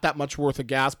you got that much worth of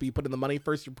gas, but you put in the money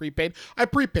first, you're prepaid? I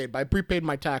prepaid, but I prepaid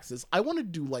my taxes. I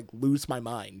wanted to like lose my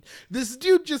mind. This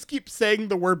dude just keeps saying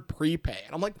the word prepay.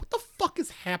 And I'm like, what the fuck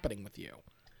is happening with you?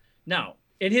 Now,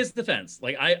 in his defense,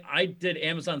 like I did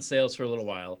Amazon sales for a little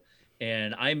while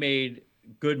and I made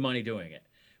good money doing it.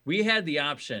 We had the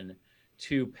option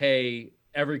to pay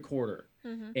every quarter.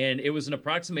 And it was an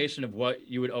approximation of what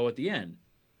you would owe at the end.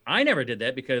 I never did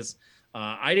that because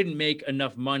I didn't make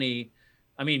enough money.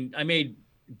 I mean, I made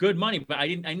good money, but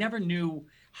I never knew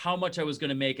how much I was going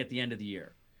to make at the end of the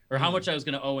year or how much I was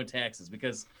going to owe in taxes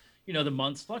because, the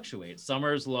months fluctuate.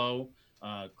 Summer is low.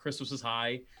 Christmas is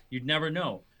high. You'd never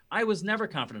know. I was never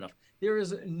confident enough. There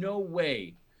is no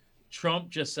way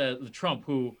Trump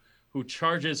who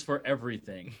charges for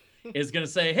everything is going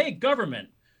to say, hey, government,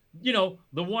 the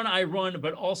one I run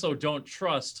but also don't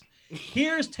trust,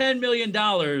 here's $10 million.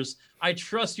 I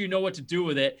trust you know what to do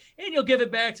with it, and you'll give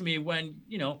it back to me when,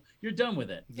 you're done with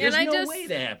it. There's no way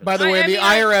that happens. By the way, the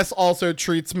IRS also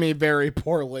treats me very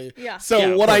poorly. Yeah.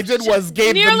 So what I did was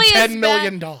gave them $10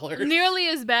 million. Nearly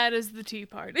as bad as the Tea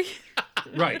Party.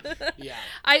 Right. Yeah.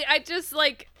 I just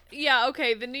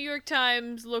okay, the New York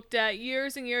Times looked at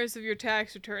years and years of your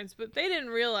tax returns, but they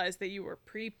didn't realize that you were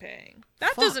prepaying.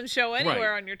 That doesn't show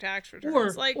anywhere on your tax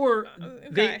returns.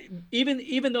 They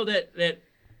even though that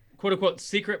quote unquote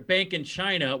secret bank in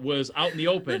China was out in the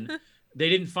open, they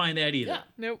didn't find that either. Yeah.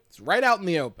 Nope. It's right out in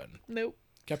the open. Nope.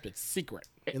 Kept it secret.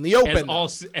 In the open.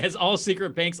 As all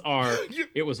secret banks are,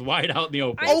 it was wide out in the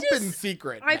open.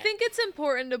 Secret. I think it's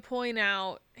important to point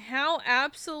out how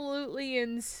absolutely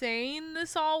insane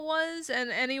this all was,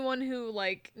 and anyone who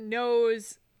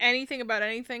knows anything about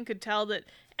anything could tell that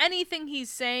anything he's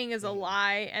saying is a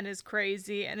lie and is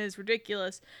crazy and is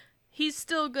ridiculous, he's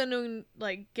still gonna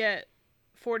like get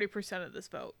 40% of this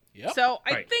vote. Yep. So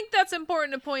I Right. think that's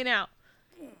important to point out.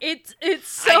 It's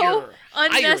so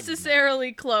Higher than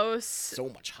unnecessarily close. So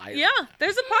much higher. Yeah,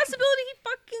 there's a possibility he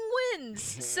fucking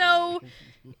wins. So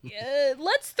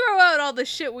let's throw out all the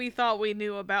shit we thought we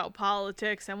knew about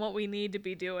politics and what we need to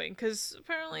be doing, because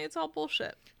apparently it's all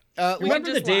bullshit.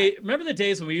 Remember just Remember the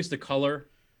days when we used to color?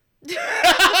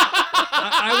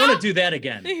 I want to do that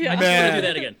again. Yeah. I just want Man. to do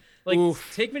that again. Like,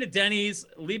 Oof. take me to Denny's,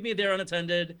 leave me there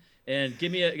unattended, and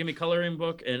give me a coloring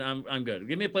book, and I'm good.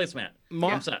 Give me a placemat.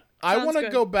 I'm set. I Sounds want to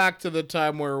good. go back to the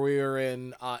time where we were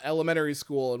in elementary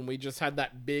school and we just had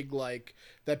that big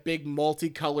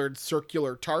multicolored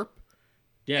circular tarp,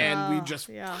 Yeah. and we Oh, just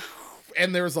yeah.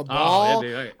 and there was a ball.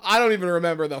 that'd be right. I don't even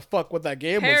remember the fuck what that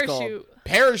game was called. Parachute.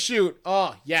 Parachute.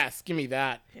 Oh yes, give me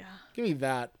that. Yeah. Give me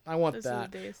that. I want Those are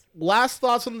that. the days. Last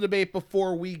thoughts on the debate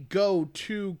before we go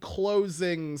to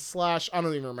closing / I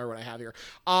don't even remember what I have here.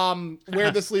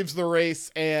 Where this leaves the race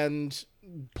and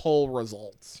poll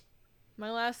results.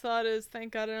 My last thought is,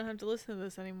 thank God I don't have to listen to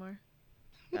this anymore.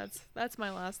 That's my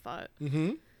last thought.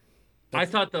 Mm-hmm. I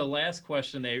thought the last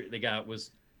question they got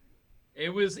was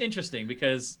interesting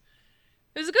because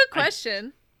It was a good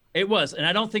question. it was, and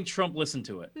I don't think Trump listened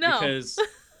to it. No.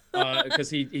 Because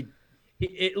he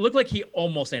it looked like he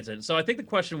almost answered it. So I think the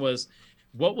question was,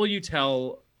 what will you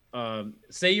tell?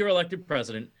 Say you're elected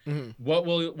president. Mhm. What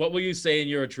will you say in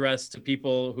your address to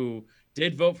people who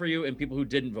did vote for you and people who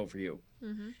didn't vote for you?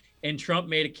 Mm-hmm. And Trump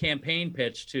made a campaign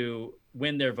pitch to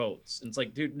win their votes. And it's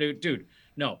like, dude,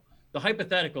 no. The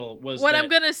hypothetical was What that, I'm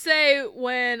gonna say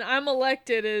when I'm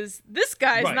elected is, this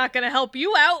guy's Right. not gonna help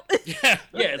you out. Yeah.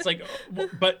 yeah, it's like,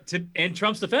 but in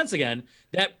Trump's defense again,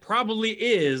 that probably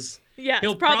is. Yeah,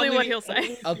 He'll it's probably probably- what he'll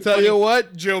say. I'll tell you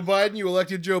what, Joe Biden, you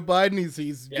elected Joe Biden.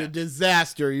 He's Yeah. a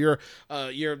disaster.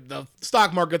 The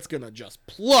stock market's gonna just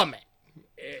plummet.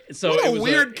 So What it a was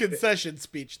weird concession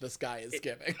speech this guy is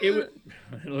giving. It was,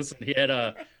 listen, he had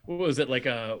what was it, like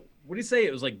what do you say?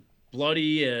 It was like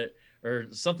bloody or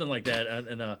something like that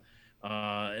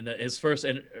his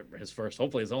first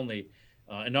hopefully his only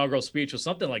inaugural speech was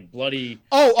something like bloody.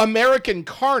 Oh, American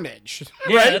Carnage.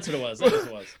 Yeah, Right? that's what it was. That's what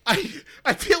it was.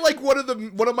 I feel like one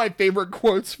of my favorite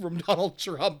quotes from Donald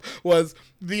Trump was,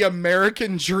 "The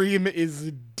American dream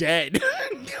is dead."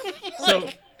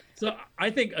 So I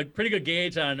think a pretty good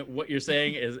gauge on what you're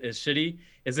saying is shitty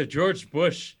is if George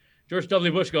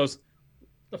W. Bush goes,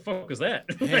 "The fuck was that?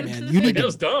 Hey, man, you need that to-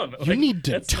 was dumb. You need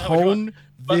to that's not what you want."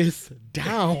 tone this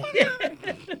down.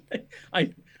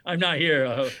 I'm not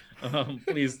here.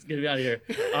 Please get me out of here.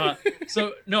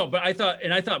 So no, but I thought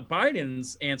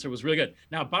Biden's answer was really good.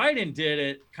 Now Biden did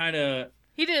it kind of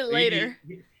He did it later.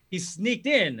 He sneaked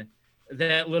in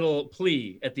that little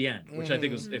plea at the end, which I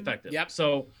think was effective. Yep.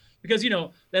 So because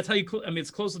that's how you.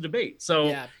 It's close the debate. So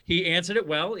Yeah. he answered it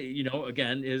well.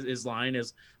 Again, his line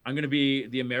is, "I'm going to be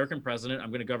the American president. I'm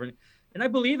going to govern," and I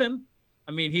believe him.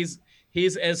 I mean, he's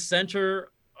as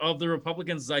center of the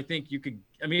Republicans as I think you could.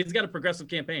 I mean, he's got a progressive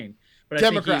campaign, but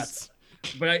Democrats.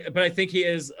 but I think he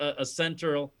is a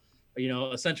central, a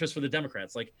centrist for the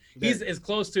Democrats. Like he's as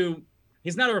close to.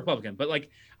 He's not a Republican, but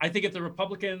like I think if the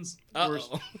Republicans were,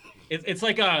 Uh-oh. it's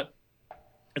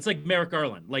like Merrick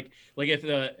Garland. Like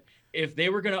if they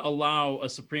were going to allow a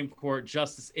Supreme Court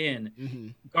justice in,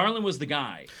 Mhm. Garland was the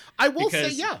guy. I will say,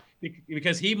 Because- yeah.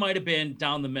 Because he might have been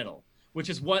down the middle, which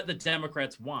is what the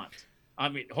Democrats want. I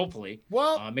mean, hopefully.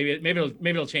 Well, Maybe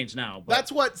it'll change now. But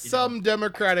that's what some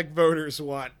Democratic voters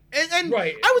want. And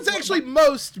Right. I would say actually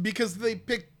most, because they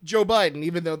picked Joe Biden,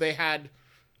 even though they had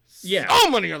Yeah. so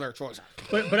many other choices.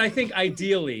 But I think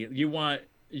ideally you want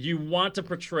to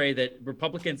portray that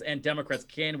Republicans and Democrats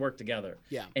can work together.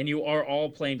 Yeah. And you are all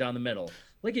playing down the middle,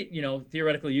 like it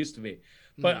theoretically used to be.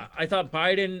 But I thought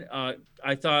Biden,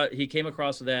 I thought he came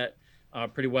across with that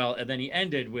pretty well, and then he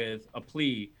ended with a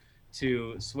plea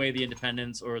to sway the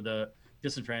independents or the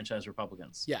disenfranchised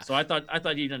Republicans. Yeah. So I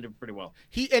thought he ended pretty well.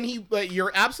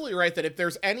 You're absolutely right that if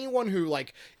there's anyone who,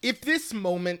 if this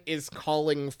moment is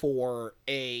calling for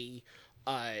a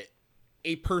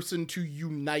person to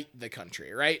unite the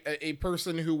country, right? A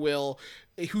person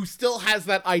who still has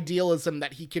that idealism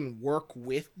that he can work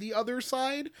with the other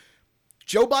side.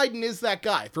 Joe Biden is that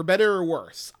guy, for better or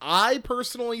worse. I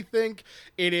personally think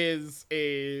it is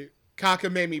a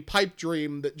cockamamie pipe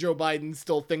dream that Joe Biden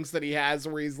still thinks that he has,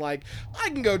 where he's like, I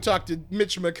can go talk to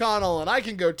Mitch McConnell and I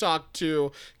can go talk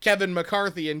to Kevin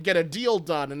McCarthy and get a deal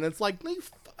done. And it's like, no,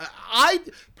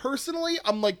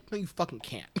 I'm like, no, you fucking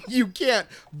can't. You can't.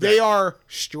 They are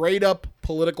straight up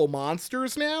political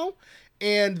monsters now,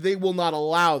 and they will not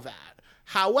allow that.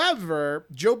 However,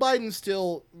 Joe Biden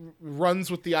still runs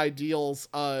with the ideals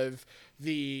of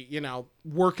the,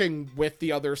 working with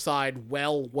the other side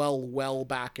well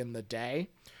back in the day.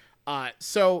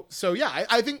 So yeah,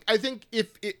 I think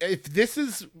if this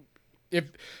is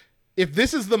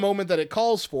the moment that it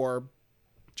calls for,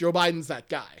 Joe Biden's that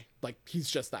guy. Like,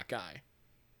 he's just that guy.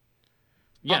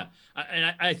 Yeah,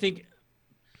 and I think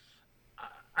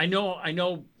I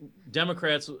know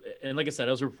Democrats, and like I said,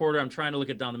 as a reporter, I'm trying to look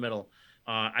it down the middle.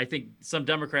 I think some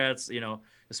Democrats,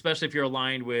 especially if you're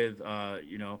aligned with,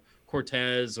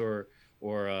 Cortez or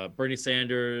Bernie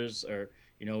Sanders or,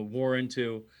 Warren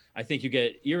too, I think you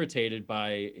get irritated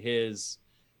by his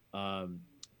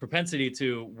propensity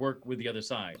to work with the other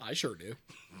side. I sure do.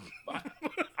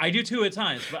 I do too at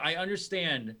times, but I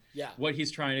understand Yeah. what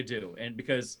he's trying to do. And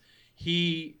because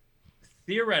he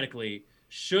theoretically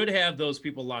should have those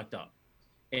people locked up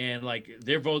and like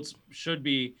their votes should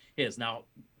be his. Now,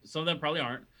 some of them probably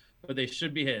aren't, but they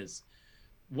should be his.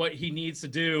 What he needs to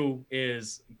do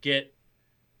is get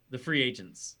the free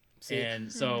agents.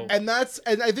 And so and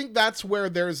I think that's where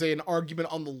there's an argument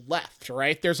on the left,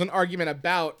 right? There's an argument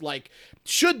about, like,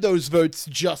 should those votes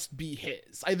just be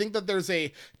his? I think that there's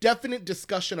a definite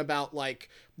discussion about like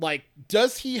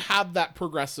does he have that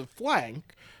progressive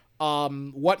flank?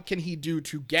 What can he do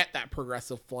to get that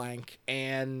progressive flank?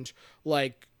 And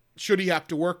like, should he have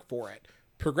to work for it?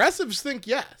 Progressives think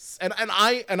yes, and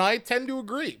I tend to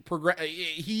agree.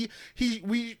 He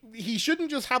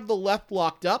shouldn't just have the left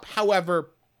locked up.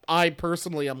 However, I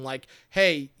personally am like,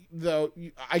 hey, though,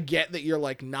 I get that you're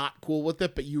like not cool with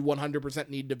it, but you 100%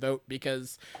 need to vote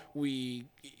because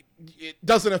it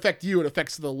doesn't affect you. It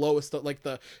affects the lowest, like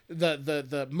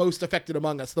the most affected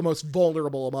among us, the most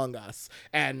vulnerable among us,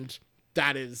 and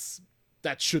that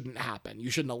shouldn't happen.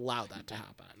 You shouldn't allow that to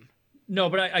happen. No,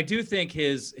 but I do think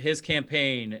his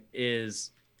campaign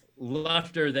is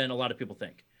lefter than a lot of people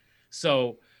think.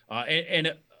 So,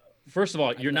 and first of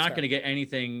all, you're not going to get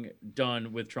anything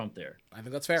done with Trump there. I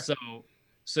think that's fair. So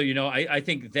I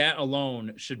think that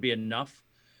alone should be enough.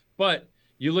 But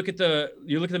you look at the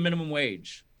minimum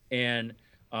wage and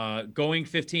going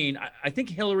 15. I think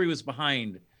Hillary was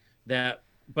behind that,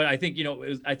 but I think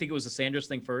it was a Sanders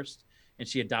thing first. And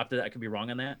she adopted it. I could be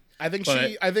wrong on that. I think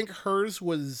hers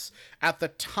was, at the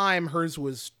time, hers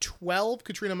was 12.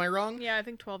 Katrina, am I wrong? Yeah, I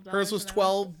think $12. Hers was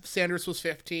 12. Sanders was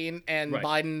 15, and Right.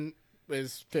 Biden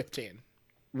is 15.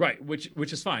 Right, which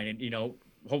is fine, and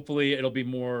hopefully it'll be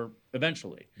more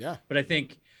eventually. Yeah. But I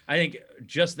think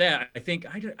just that. I think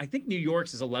New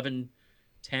York's is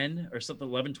 11.10 or something,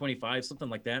 11.25, something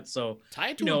like that. So Tie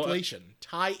it to inflation.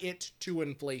 Tie it to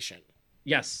inflation.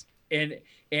 Yes, and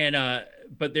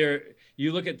but there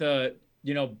you look at the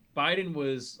Biden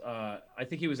was I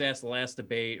think he was asked the last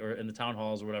debate or in the town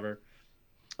halls or whatever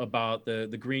about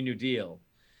the Green New Deal,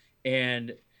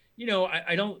 and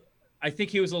I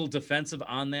think he was a little defensive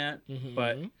on that,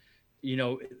 but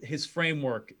his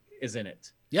framework is in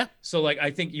it. Yeah. So like I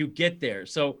think you get there.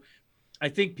 So I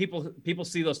think people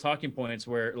see those talking points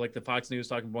where like the Fox News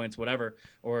talking points, whatever,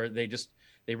 or they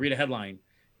read a headline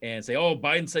and say, "Oh,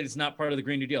 Biden said he's not part of the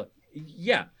Green New Deal."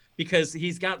 Yeah, because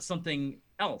he's got something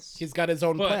else. He's got his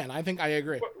own plan. I think I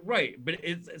agree. Right, but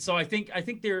so I think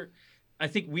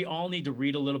we all need to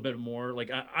read a little bit more. Like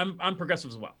I'm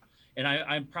progressive as well, and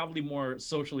I'm probably more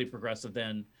socially progressive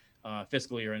than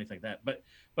fiscally or anything like that.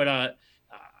 But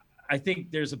I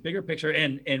think there's a bigger picture,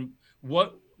 and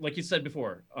what, like you said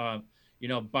before,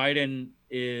 Biden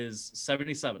is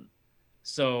 77.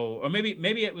 So, or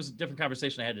maybe it was a different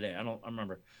conversation I had today. I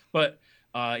remember, but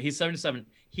he's 77.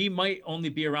 He might only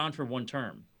be around for one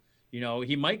term.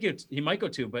 He might go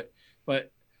two,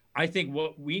 but I think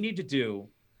what we need to do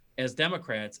as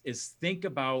Democrats is think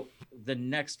about the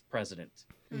next president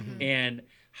and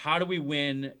how do we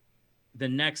win the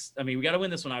next. I mean, we got to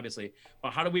win this one, obviously,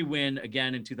 but how do we win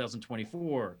again in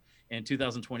 2024 and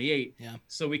 2028? Yeah.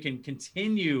 So we can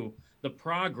continue the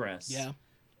progress. Yeah.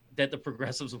 That the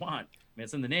progressives want. I mean,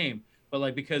 it's in the name,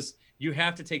 but because you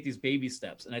have to take these baby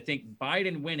steps. And I think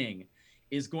Biden winning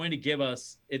is going to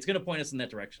it's going to point us in that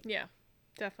direction. Yeah,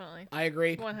 definitely. I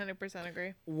agree. 100%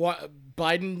 agree. What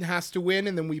Biden has to win,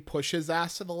 and then we push his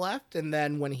ass to the left, and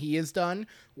then when he is done,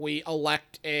 we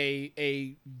elect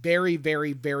a very,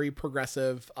 very, very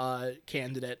progressive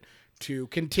candidate to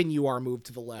continue our move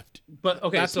to the left. But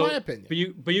okay, that's my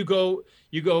opinion. But you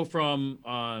go from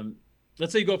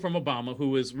let's say you go from Obama, who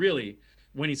was really,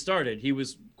 when he started, he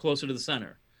was closer to the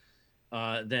center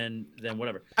than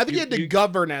whatever. I think he had to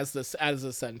govern as a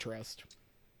centrist,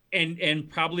 and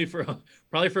probably for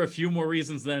a few more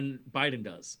reasons than Biden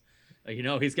does.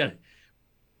 He's got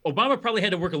Obama probably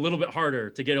had to work a little bit harder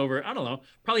to get over, I don't know,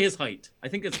 probably his height. I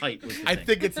think his height was the I thing.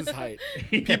 think it's his height.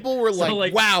 Yeah. People were So,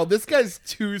 like, wow, this guy's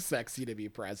too sexy to be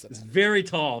president. He's very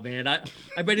tall, man. I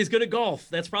bet he's good at golf.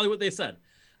 That's probably what they said.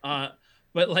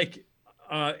 But like,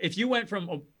 if you went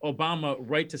from Obama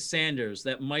right to Sanders,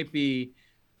 that might be,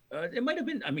 it might have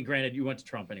been, I mean, granted, you went to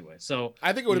Trump anyway. So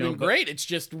I think it would have been great. It's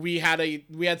just we had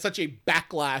such a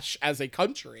backlash as a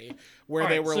country where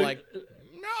they were like,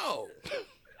 no.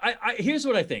 Here's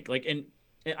what I think. Like, and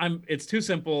it's too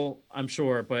simple, I'm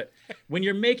sure, but when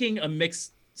you're making a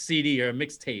mixed CD or a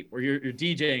mixed tape, or you're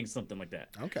DJing something like that,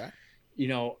 okay, you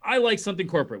know, I like something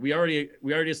corporate. We already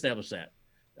established that.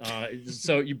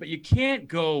 But you can't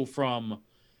go from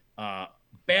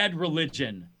Bad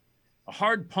Religion, a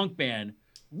hard punk band,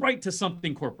 right to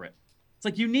something corporate. It's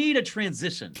like you need a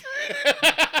transition.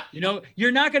 You know,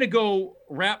 you're not going to go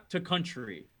rap to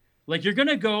country. Like, you're going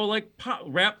to go like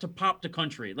rap to pop to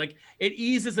country. Like, it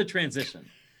eases the transition.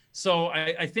 So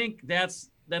I think that's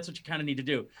what you kind of need to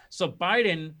do. So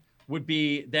Biden would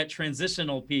be that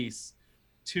transitional piece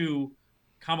to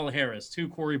Kamala Harris, to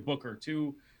Cory Booker,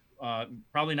 to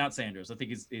probably not Sanders. I think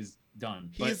he's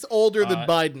done. He's older than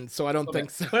Biden, so I don't think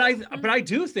so. But I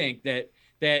do think that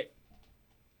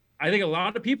I think a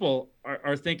lot of people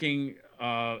are thinking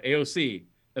AOC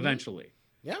eventually.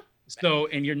 Yeah. So,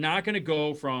 and you're not going to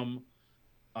go from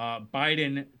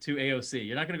Biden to AOC.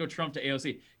 You're not going to go Trump to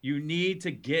AOC. You need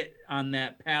to get on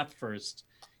that path first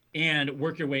and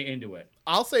work your way into it.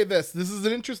 I'll say this. This is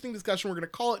an interesting discussion. We're going to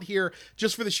call it here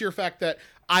just for the sheer fact that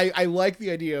I like the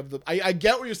idea of I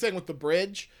get what you're saying with the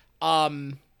bridge.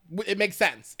 It makes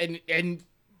sense. And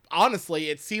honestly,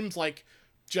 it seems like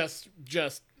just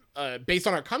based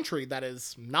on our country, that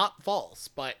is not false.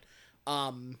 But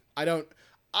I don't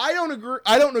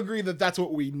agree that that's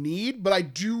what we need, but I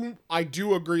do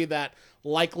agree that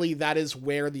likely that is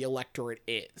where the electorate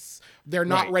is. They're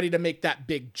not ready to make that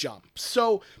big jump.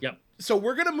 So, yep. So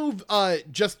we're going to move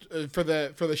just for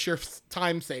the sheer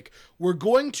time's sake. We're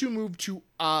going to move to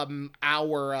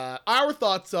our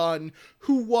thoughts on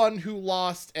who won, who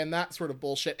lost, and that sort of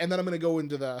bullshit. And then I'm going to go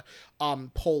into the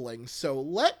polling. So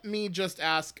let me just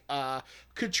ask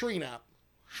Katrina,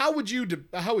 how would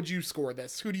you score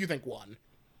this? Who do you think won?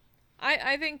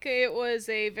 I think it was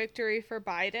a victory for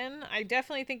Biden. I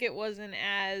definitely think it wasn't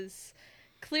as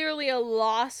clearly a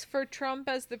loss for Trump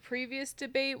as the previous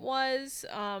debate was.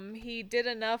 He did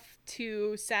enough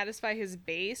to satisfy his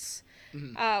base,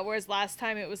 whereas last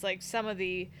time it was like some of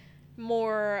the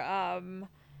more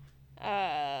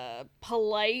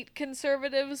polite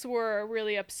conservatives were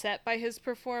really upset by his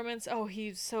performance. Oh,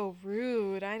 he's so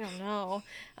rude. I don't know.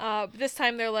 This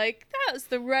time they're like, that was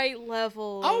the right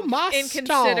level of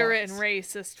inconsiderate and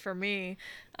racist for me.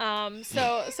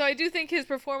 So I do think his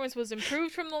performance was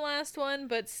improved from the last one,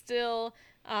 but still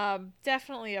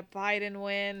definitely a Biden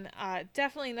win.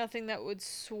 Definitely nothing that would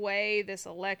sway this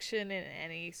election in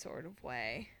any sort of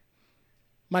way.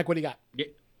 Mike, what do you got?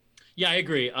 Yeah, I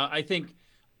agree. I think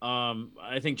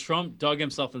Trump dug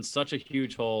himself in such a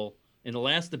huge hole in the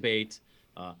last debate.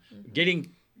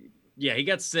 He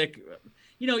got sick.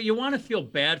 You know, you want to feel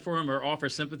bad for him or offer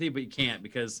sympathy, but you can't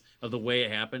because of the way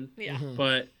it happened. Yeah.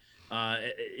 But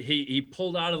he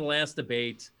pulled out of the last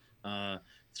debate,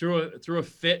 threw a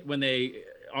fit when they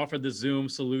offered the Zoom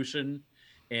solution,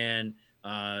 and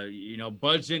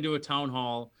budged into a town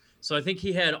hall. So I think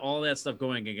he had all that stuff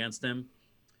going against him.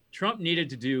 Trump needed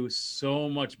to do so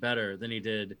much better than he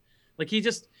did. Like, he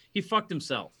fucked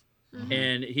himself.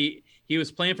 And he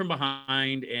was playing from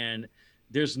behind, and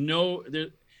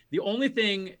the only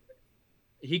thing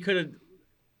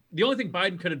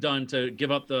Biden could have done to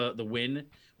give up the win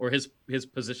or his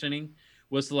positioning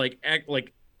was to act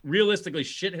like realistically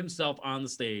shit himself on the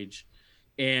stage.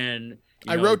 And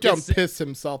I wrote down piss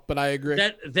himself, but I agree.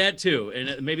 That too.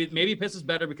 And maybe piss is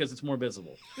better because it's more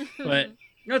visible. But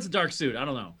it's a dark suit. I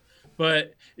don't know.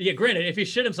 But yeah, granted, if he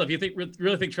shit himself, you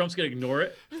really think Trump's gonna ignore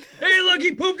it? Hey, look,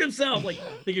 he pooped himself. Like,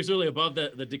 I think he's really above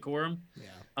the decorum. Yeah.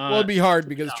 Well, it'd be hard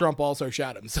because Trump also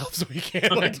shot himself, so he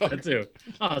can't. That too.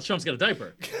 Oh, Trump's got a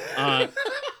diaper.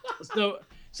 So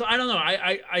I don't know.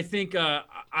 I think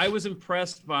I was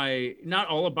impressed by not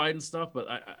all of Biden's stuff, but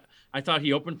I thought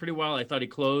he opened pretty well. I thought he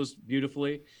closed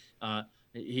beautifully.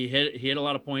 He hit a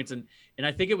lot of points, and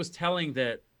I think it was telling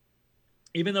that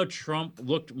even though Trump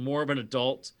looked more of an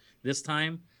adult this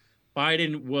time,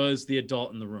 Biden was the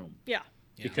adult in the room. Yeah.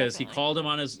 Because definitely. He called him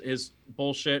on his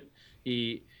bullshit.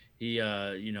 He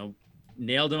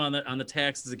nailed him on the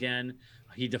taxes again.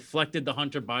 He deflected the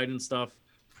Hunter Biden stuff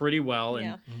pretty well,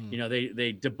 and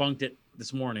they debunked it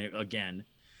this morning again.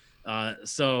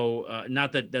 So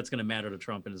not that that's going to matter to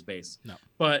Trump and his base. No.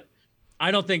 But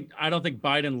I don't think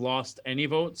Biden lost any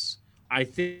votes. I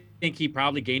think he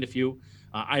probably gained a few.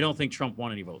 I don't think Trump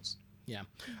won any votes. Yeah.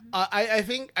 I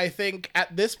think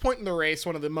at this point in the race,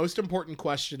 one of the most important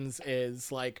questions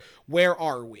is like, where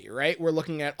are we, right? We're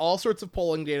looking at all sorts of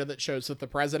polling data that shows that the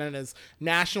president is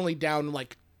nationally down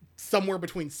like somewhere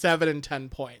between 7 and 10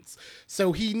 points.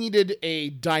 So he needed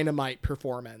a dynamite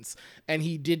performance, and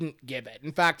he didn't give it.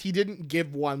 In fact, he didn't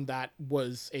give one that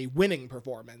was a winning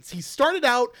performance. He started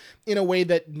out in a way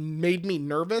that made me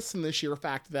nervous, in the sheer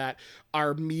fact that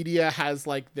our media has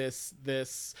like this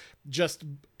just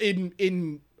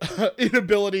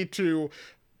inability to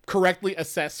correctly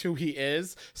assess who he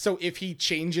is. So if he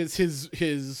changes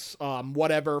his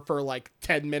whatever for like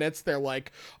 10 minutes, they're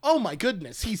like, oh my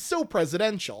goodness, he's so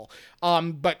presidential.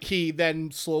 But he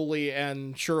then slowly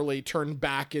and surely turned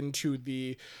back into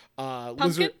the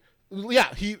lizard.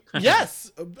 Yeah,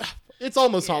 yes. It's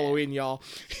almost Halloween, y'all.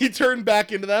 He turned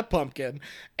back into that pumpkin,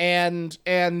 and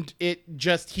it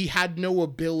just, he had no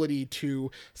ability to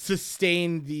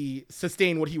sustain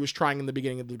what he was trying in the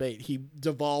beginning of the debate. He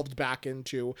devolved back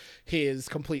into his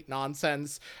complete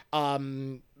nonsense.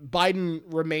 Biden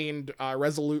remained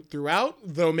resolute throughout,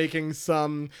 though making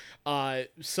some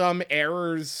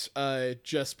errors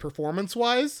just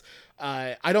performance-wise.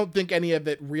 I don't think any of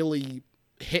it really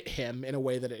hit him in a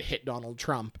way that it hit Donald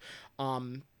Trump.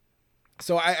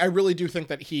 So I really do think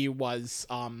that he was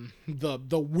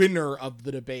the winner of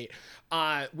the debate.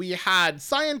 We had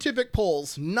scientific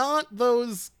polls, not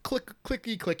those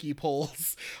clicky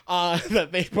polls that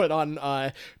they put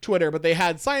on Twitter, but they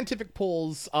had scientific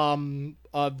polls of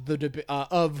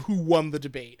of who won the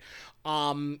debate.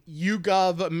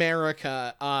 YouGov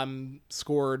America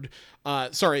scored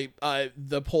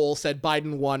the poll said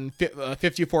Biden won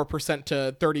 54%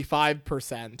 to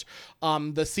 35%.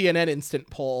 The CNN instant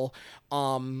poll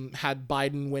had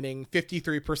Biden winning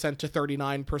 53% to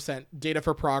 39%. Data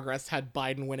for Progress had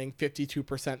Biden winning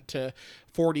 52% to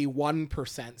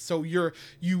 41%. So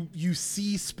you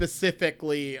see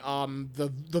specifically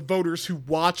the voters who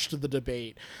watched the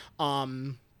debate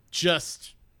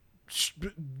just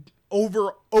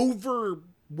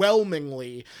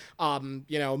overwhelmingly,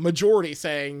 majority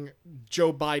saying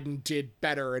Joe Biden did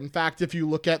better. In fact, if you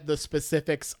look at the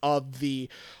specifics of the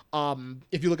CNN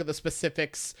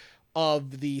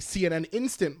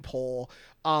instant poll,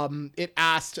 it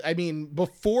asked,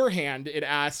 beforehand, it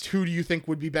asked, who do you think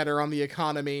would be better on the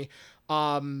economy?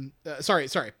 Sorry.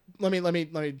 Let me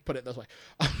put it this way.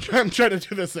 I'm trying to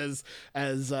do this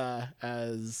as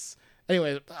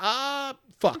anyway,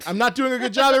 fuck. I'm not doing a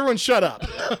good job. Everyone shut up.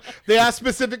 They asked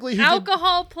specifically who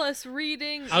alcohol plus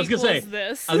reading I was equals gonna say,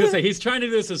 this. I was going to say, he's trying to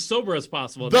do this as sober as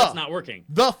possible. That's not working.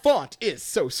 The font is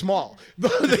so small.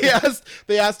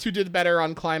 They asked who did better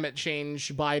on climate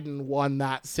change. Biden won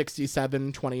that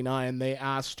 67-29. They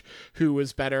asked who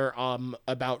was better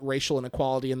about racial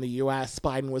inequality in the U.S.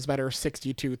 Biden was better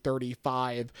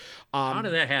 62-35. How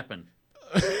did that happen?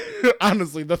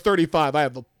 Honestly, the 35, I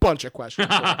have a bunch of questions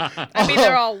for. I mean,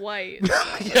 they're all white.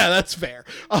 Yeah, that's fair.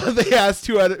 They asked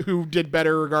who did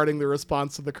better regarding the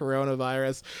response to the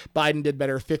coronavirus. Biden did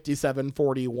better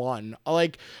 57-41.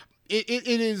 Like, it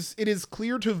is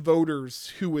clear to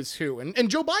voters who is who. And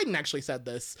Joe Biden actually said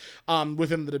this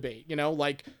within the debate,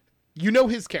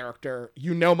 his character,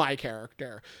 my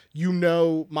character,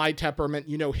 my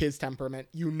temperament, his temperament,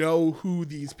 who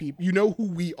these people,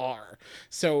 who we are.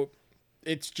 So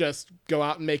it's just go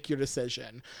out and make your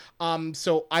decision.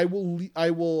 So I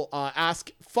will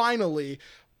ask finally,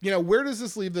 where does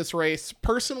this leave this race?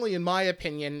 Personally, in my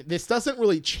opinion, this doesn't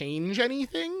really change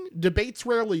anything. Debates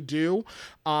rarely do.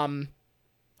 And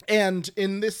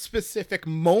in this specific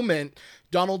moment,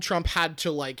 Donald Trump had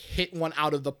to hit one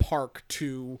out of the park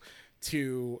to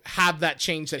have that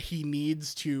change that he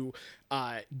needs to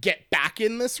get back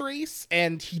in this race,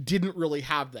 and he didn't really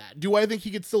have that. Do I think he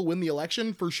could still win the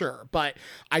election? For sure, but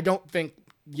I don't think,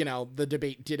 the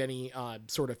debate did any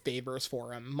sort of favors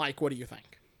for him. Mike, what do you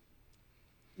think?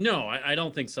 No, I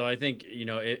don't think so. I think,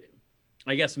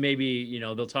 I guess maybe,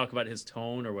 they'll talk about his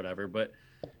tone or whatever, but,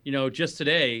 just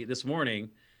today, this morning,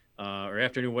 or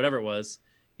afternoon, whatever it was,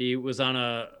 he was on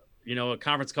a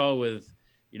conference call with,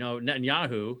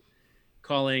 Netanyahu,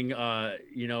 calling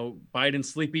Biden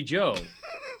Sleepy Joe.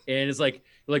 And it's like,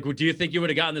 do you think you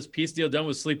would have gotten this peace deal done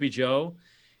with Sleepy Joe?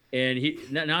 And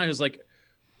now he was like,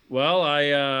 well,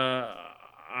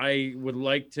 I would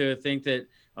like to think that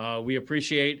we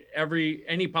appreciate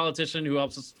any politician who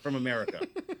helps us from America.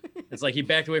 It's like he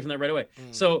backed away from that right away.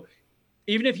 So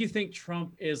even if you think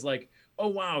Trump is like, oh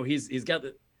wow, he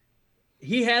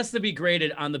has to be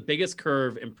graded on the biggest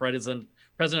curve in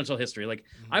presidential history. Like,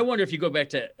 I wonder if you go back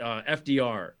to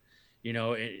FDR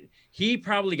he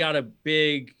probably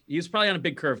he was probably on a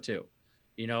big curve too,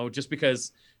 just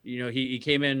because, he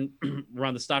came in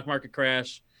around the stock market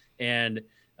crash and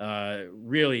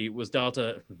really was dealt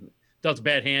a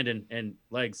bad hand and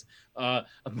legs.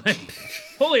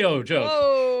 Polio joke.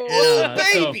 Whoa. Oh,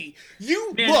 baby.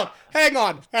 Man, look, hang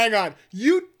on.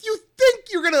 You think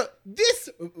you're gonna,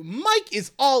 Mike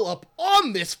is all up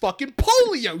on this fucking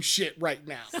polio shit right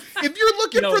now. If you're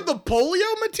looking for the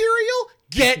polio material,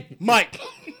 get Mike.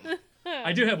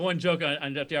 I do have one joke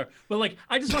on FDR, but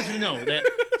I just want you to know that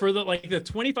for the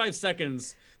 25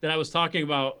 seconds that I was talking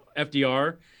about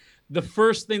FDR, the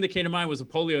first thing that came to mind was a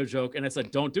polio joke, and I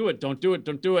said, "Don't do it, don't do it,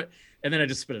 don't do it," and then I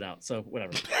just spit it out. So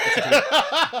whatever.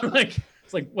 It's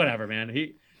like whatever, man.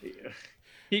 He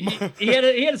had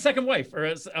a second wife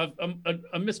or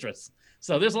a mistress.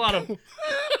 So there's a lot of.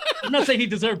 I'm not saying he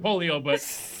deserved polio, but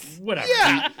whatever.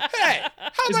 Yeah. Hey,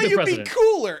 how about you be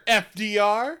cooler,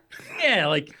 FDR?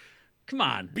 Yeah, come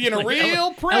on. Being a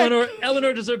real prick.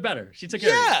 Eleanor deserved better. She took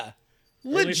care of it. Yeah,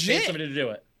 legit. At least paid somebody to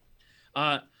do it.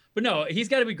 But no, he's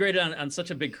got to be graded on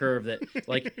such a big curve that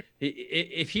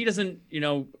if he doesn't,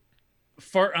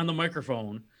 fart on the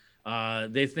microphone,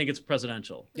 they think it's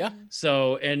presidential. Yeah.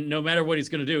 So, and no matter what he's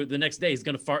going to do, the next day he's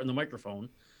going to fart in the microphone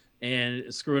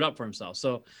and screw it up for himself.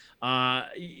 So,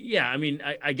 yeah, I mean,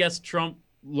 I guess Trump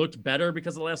looked better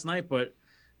because of last night, but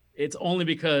it's only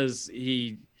because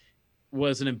he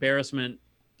was an embarrassment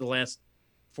the last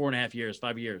 5 years.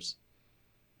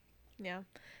 Yeah.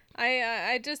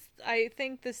 I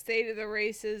think the state of the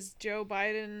race is Joe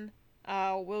Biden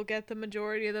will get the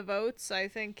majority of the votes. I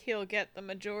think he'll get the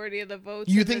majority of the votes.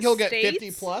 You think he'll get States.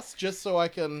 50 plus, just so I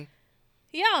can...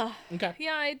 Yeah. Okay.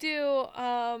 Yeah, I do.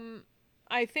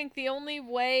 I think the only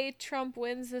way Trump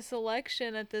wins this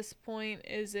election at this point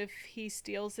is if he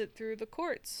steals it through the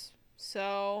courts.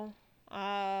 So,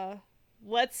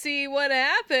 let's see what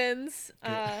happens.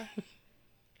 Yeah.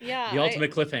 The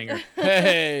ultimate cliffhanger.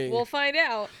 Hey. We'll find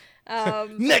out.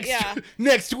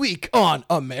 Next week on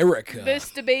America.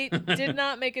 This debate did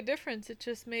not make a difference. It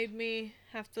just made me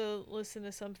have to listen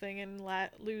to something and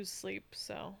lose sleep.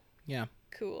 So yeah,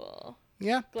 cool.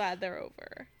 Yeah, glad they're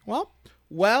over.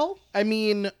 Well, I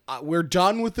mean, we're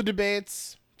done with the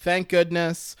debates. Thank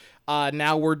goodness.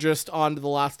 Now we're just on to the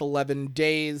last 11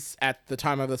 days at the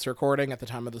time of this recording. At the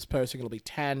time of this posting, it'll be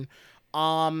 10.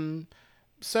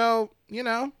 So,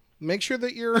 make sure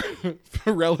that your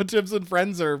relatives and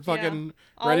friends are fucking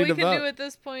ready to vote. All we can do at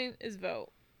this point is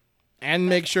vote. And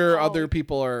make sure other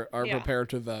people are prepared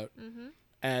to vote. Mm-hmm.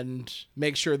 And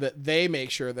make sure that they make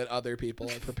sure that other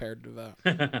people are prepared to vote.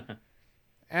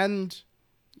 And,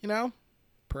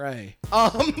 pray.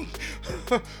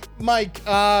 Mike,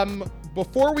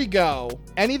 before we go,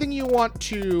 anything you want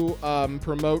to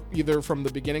promote either from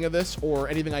the beginning of this or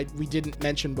anything we didn't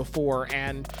mention before?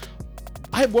 And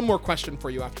I have one more question for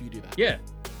you after you do that. Yeah.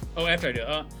 Oh, after I do.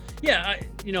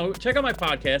 Check out my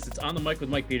podcast. It's On the Mic with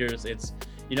Mike Peters. It's,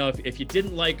 if you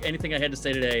didn't like anything I had to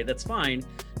say today, that's fine,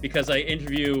 because I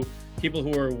interview people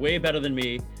who are way better than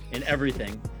me in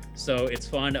everything. So it's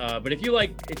fun. But if you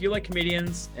like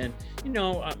comedians, and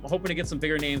I'm hoping to get some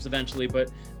bigger names eventually,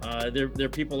 but there are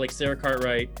people like Sarah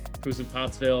Cartwright, who's in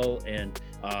Pottsville, and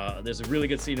there's a really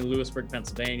good scene in Lewisburg,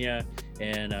 Pennsylvania,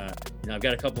 and I've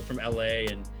got a couple from LA,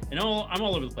 and I'm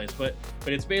all over the place. But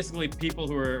it's basically people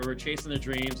who are chasing their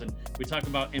dreams, and we talk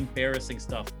about embarrassing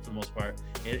stuff for the most part.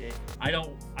 I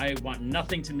want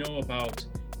nothing to know about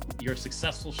your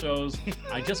successful shows.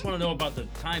 I just want to know about the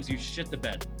times you shit the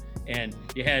bed. And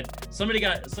you had somebody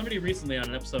recently on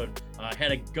an episode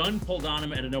had a gun pulled on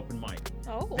him at an open mic.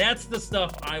 Oh, that's the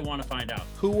stuff I want to find out.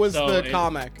 Who was the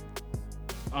comic?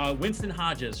 Winston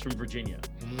Hodges from Virginia,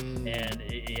 and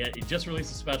he just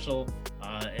released a special.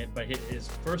 But his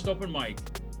first open mic,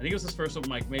 I think it was his first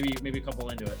open mic, maybe a couple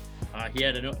into it. He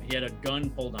had a gun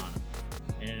pulled on him,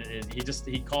 and he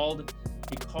called.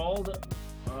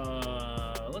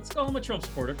 Let's call him a Trump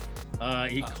supporter.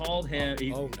 He called him.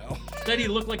 Said he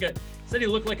looked like a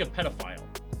pedophile,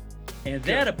 and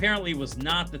that apparently was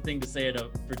not the thing to say at a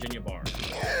Virginia bar.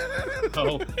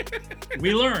 So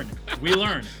we learned.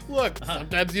 Look,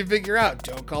 sometimes you figure out,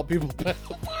 don't call people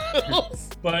pedophiles.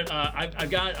 But I've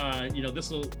got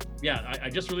this will I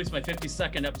just released my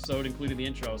 52nd episode, including the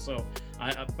intro. So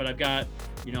I've got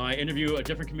I interview a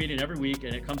different comedian every week,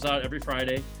 and it comes out every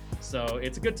Friday. So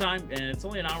it's a good time, and it's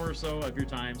only an hour or so of your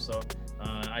time. So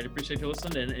I'd appreciate if you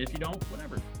listened, and if you don't,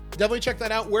 whatever. Definitely check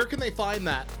that out. Where can they find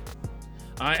that?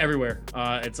 Everywhere.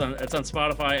 It's on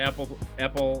Spotify,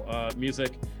 Apple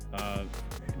Music,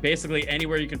 basically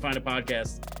anywhere you can find a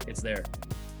podcast, it's there.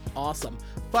 Awesome.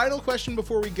 Final question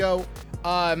before we go.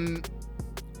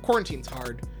 Quarantine's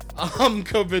hard.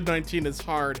 COVID-19 is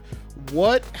hard.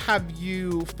 What have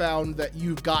you found that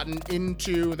you've gotten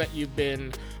into, that you've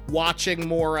been watching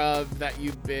more of, that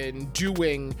you've been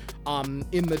doing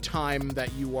in the time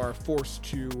that you are forced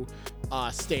to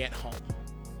stay at home?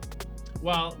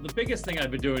 Well, the biggest thing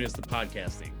I've been doing is the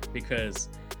podcasting, because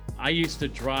I used to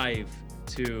drive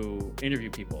to interview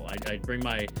people. I'd bring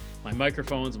my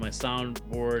microphones, my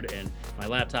soundboard, and my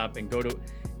laptop and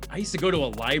I used to go to a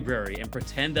library and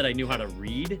pretend that I knew how to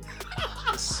read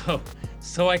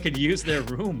so I could use their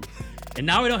room. And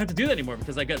now I don't have to do that anymore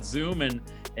because I got Zoom and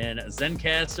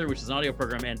Zencaster, which is an audio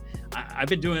program. And I've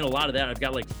been doing a lot of that. I've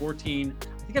got like 14, I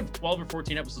think I have 12 or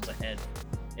 14 episodes ahead,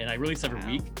 and I release every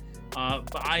week.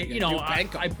 But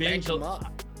I binge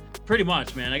pretty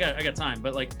much, man. I got time,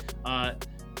 but like,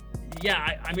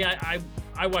 yeah,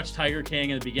 I watched Tiger King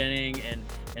in the beginning,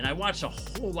 and I watched a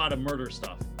whole lot of murder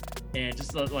stuff, and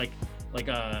just like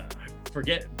I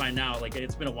forget by now, like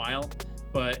it's been a while,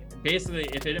 but basically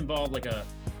if it involved like a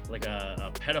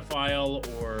pedophile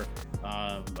or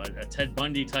a Ted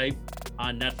Bundy type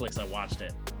on Netflix, I watched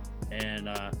it. And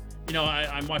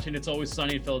I'm watching It's Always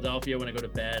Sunny in Philadelphia when I go to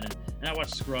bed, and I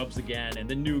watch Scrubs again and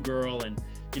The New Girl, and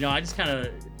I just kind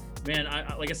of, man,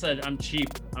 like I said, I'm cheap.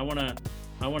 I wanna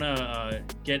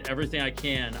get everything I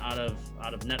can out of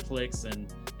Netflix and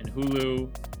Hulu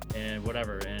and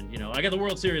whatever. And I got the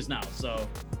World Series now, so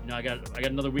I got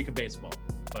another week of baseball.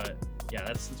 But yeah,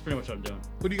 that's pretty much what I'm doing.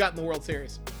 Who do you got in the World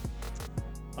Series?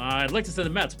 I'd like to say the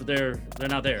Mets, but they're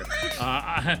not there.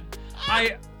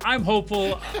 I'm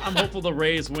hopeful. I'm hopeful the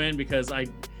Rays win because they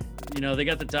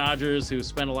got the Dodgers who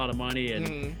spend a lot of money,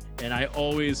 and I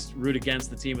always root against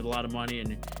the team with a lot of money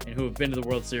and who have been to the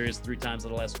World Series 3 times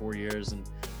in the last 4 years. And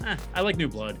I like new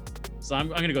blood, so I'm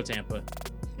gonna go Tampa.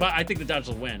 But I think the Dodgers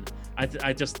will win.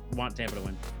 I just want Tampa to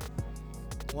win.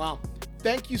 Wow.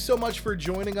 Thank you so much for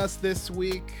joining us this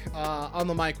week on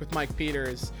the Mic with Mike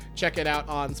Peters. Check it out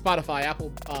on Spotify, Apple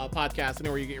Podcasts,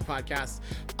 anywhere you get your podcasts.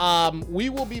 We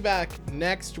will be back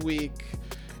next week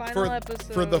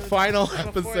for the final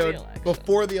episode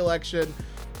before the election.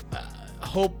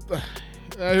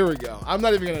 Here we go. I'm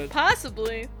not even gonna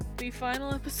possibly the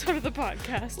final episode of the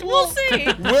podcast. We'll see.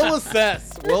 We'll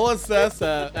assess. We'll assess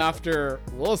after.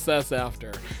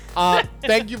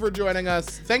 Thank you for joining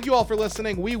us. Thank you all for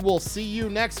listening. We will see you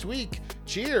next week.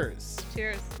 Cheers.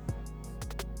 Cheers.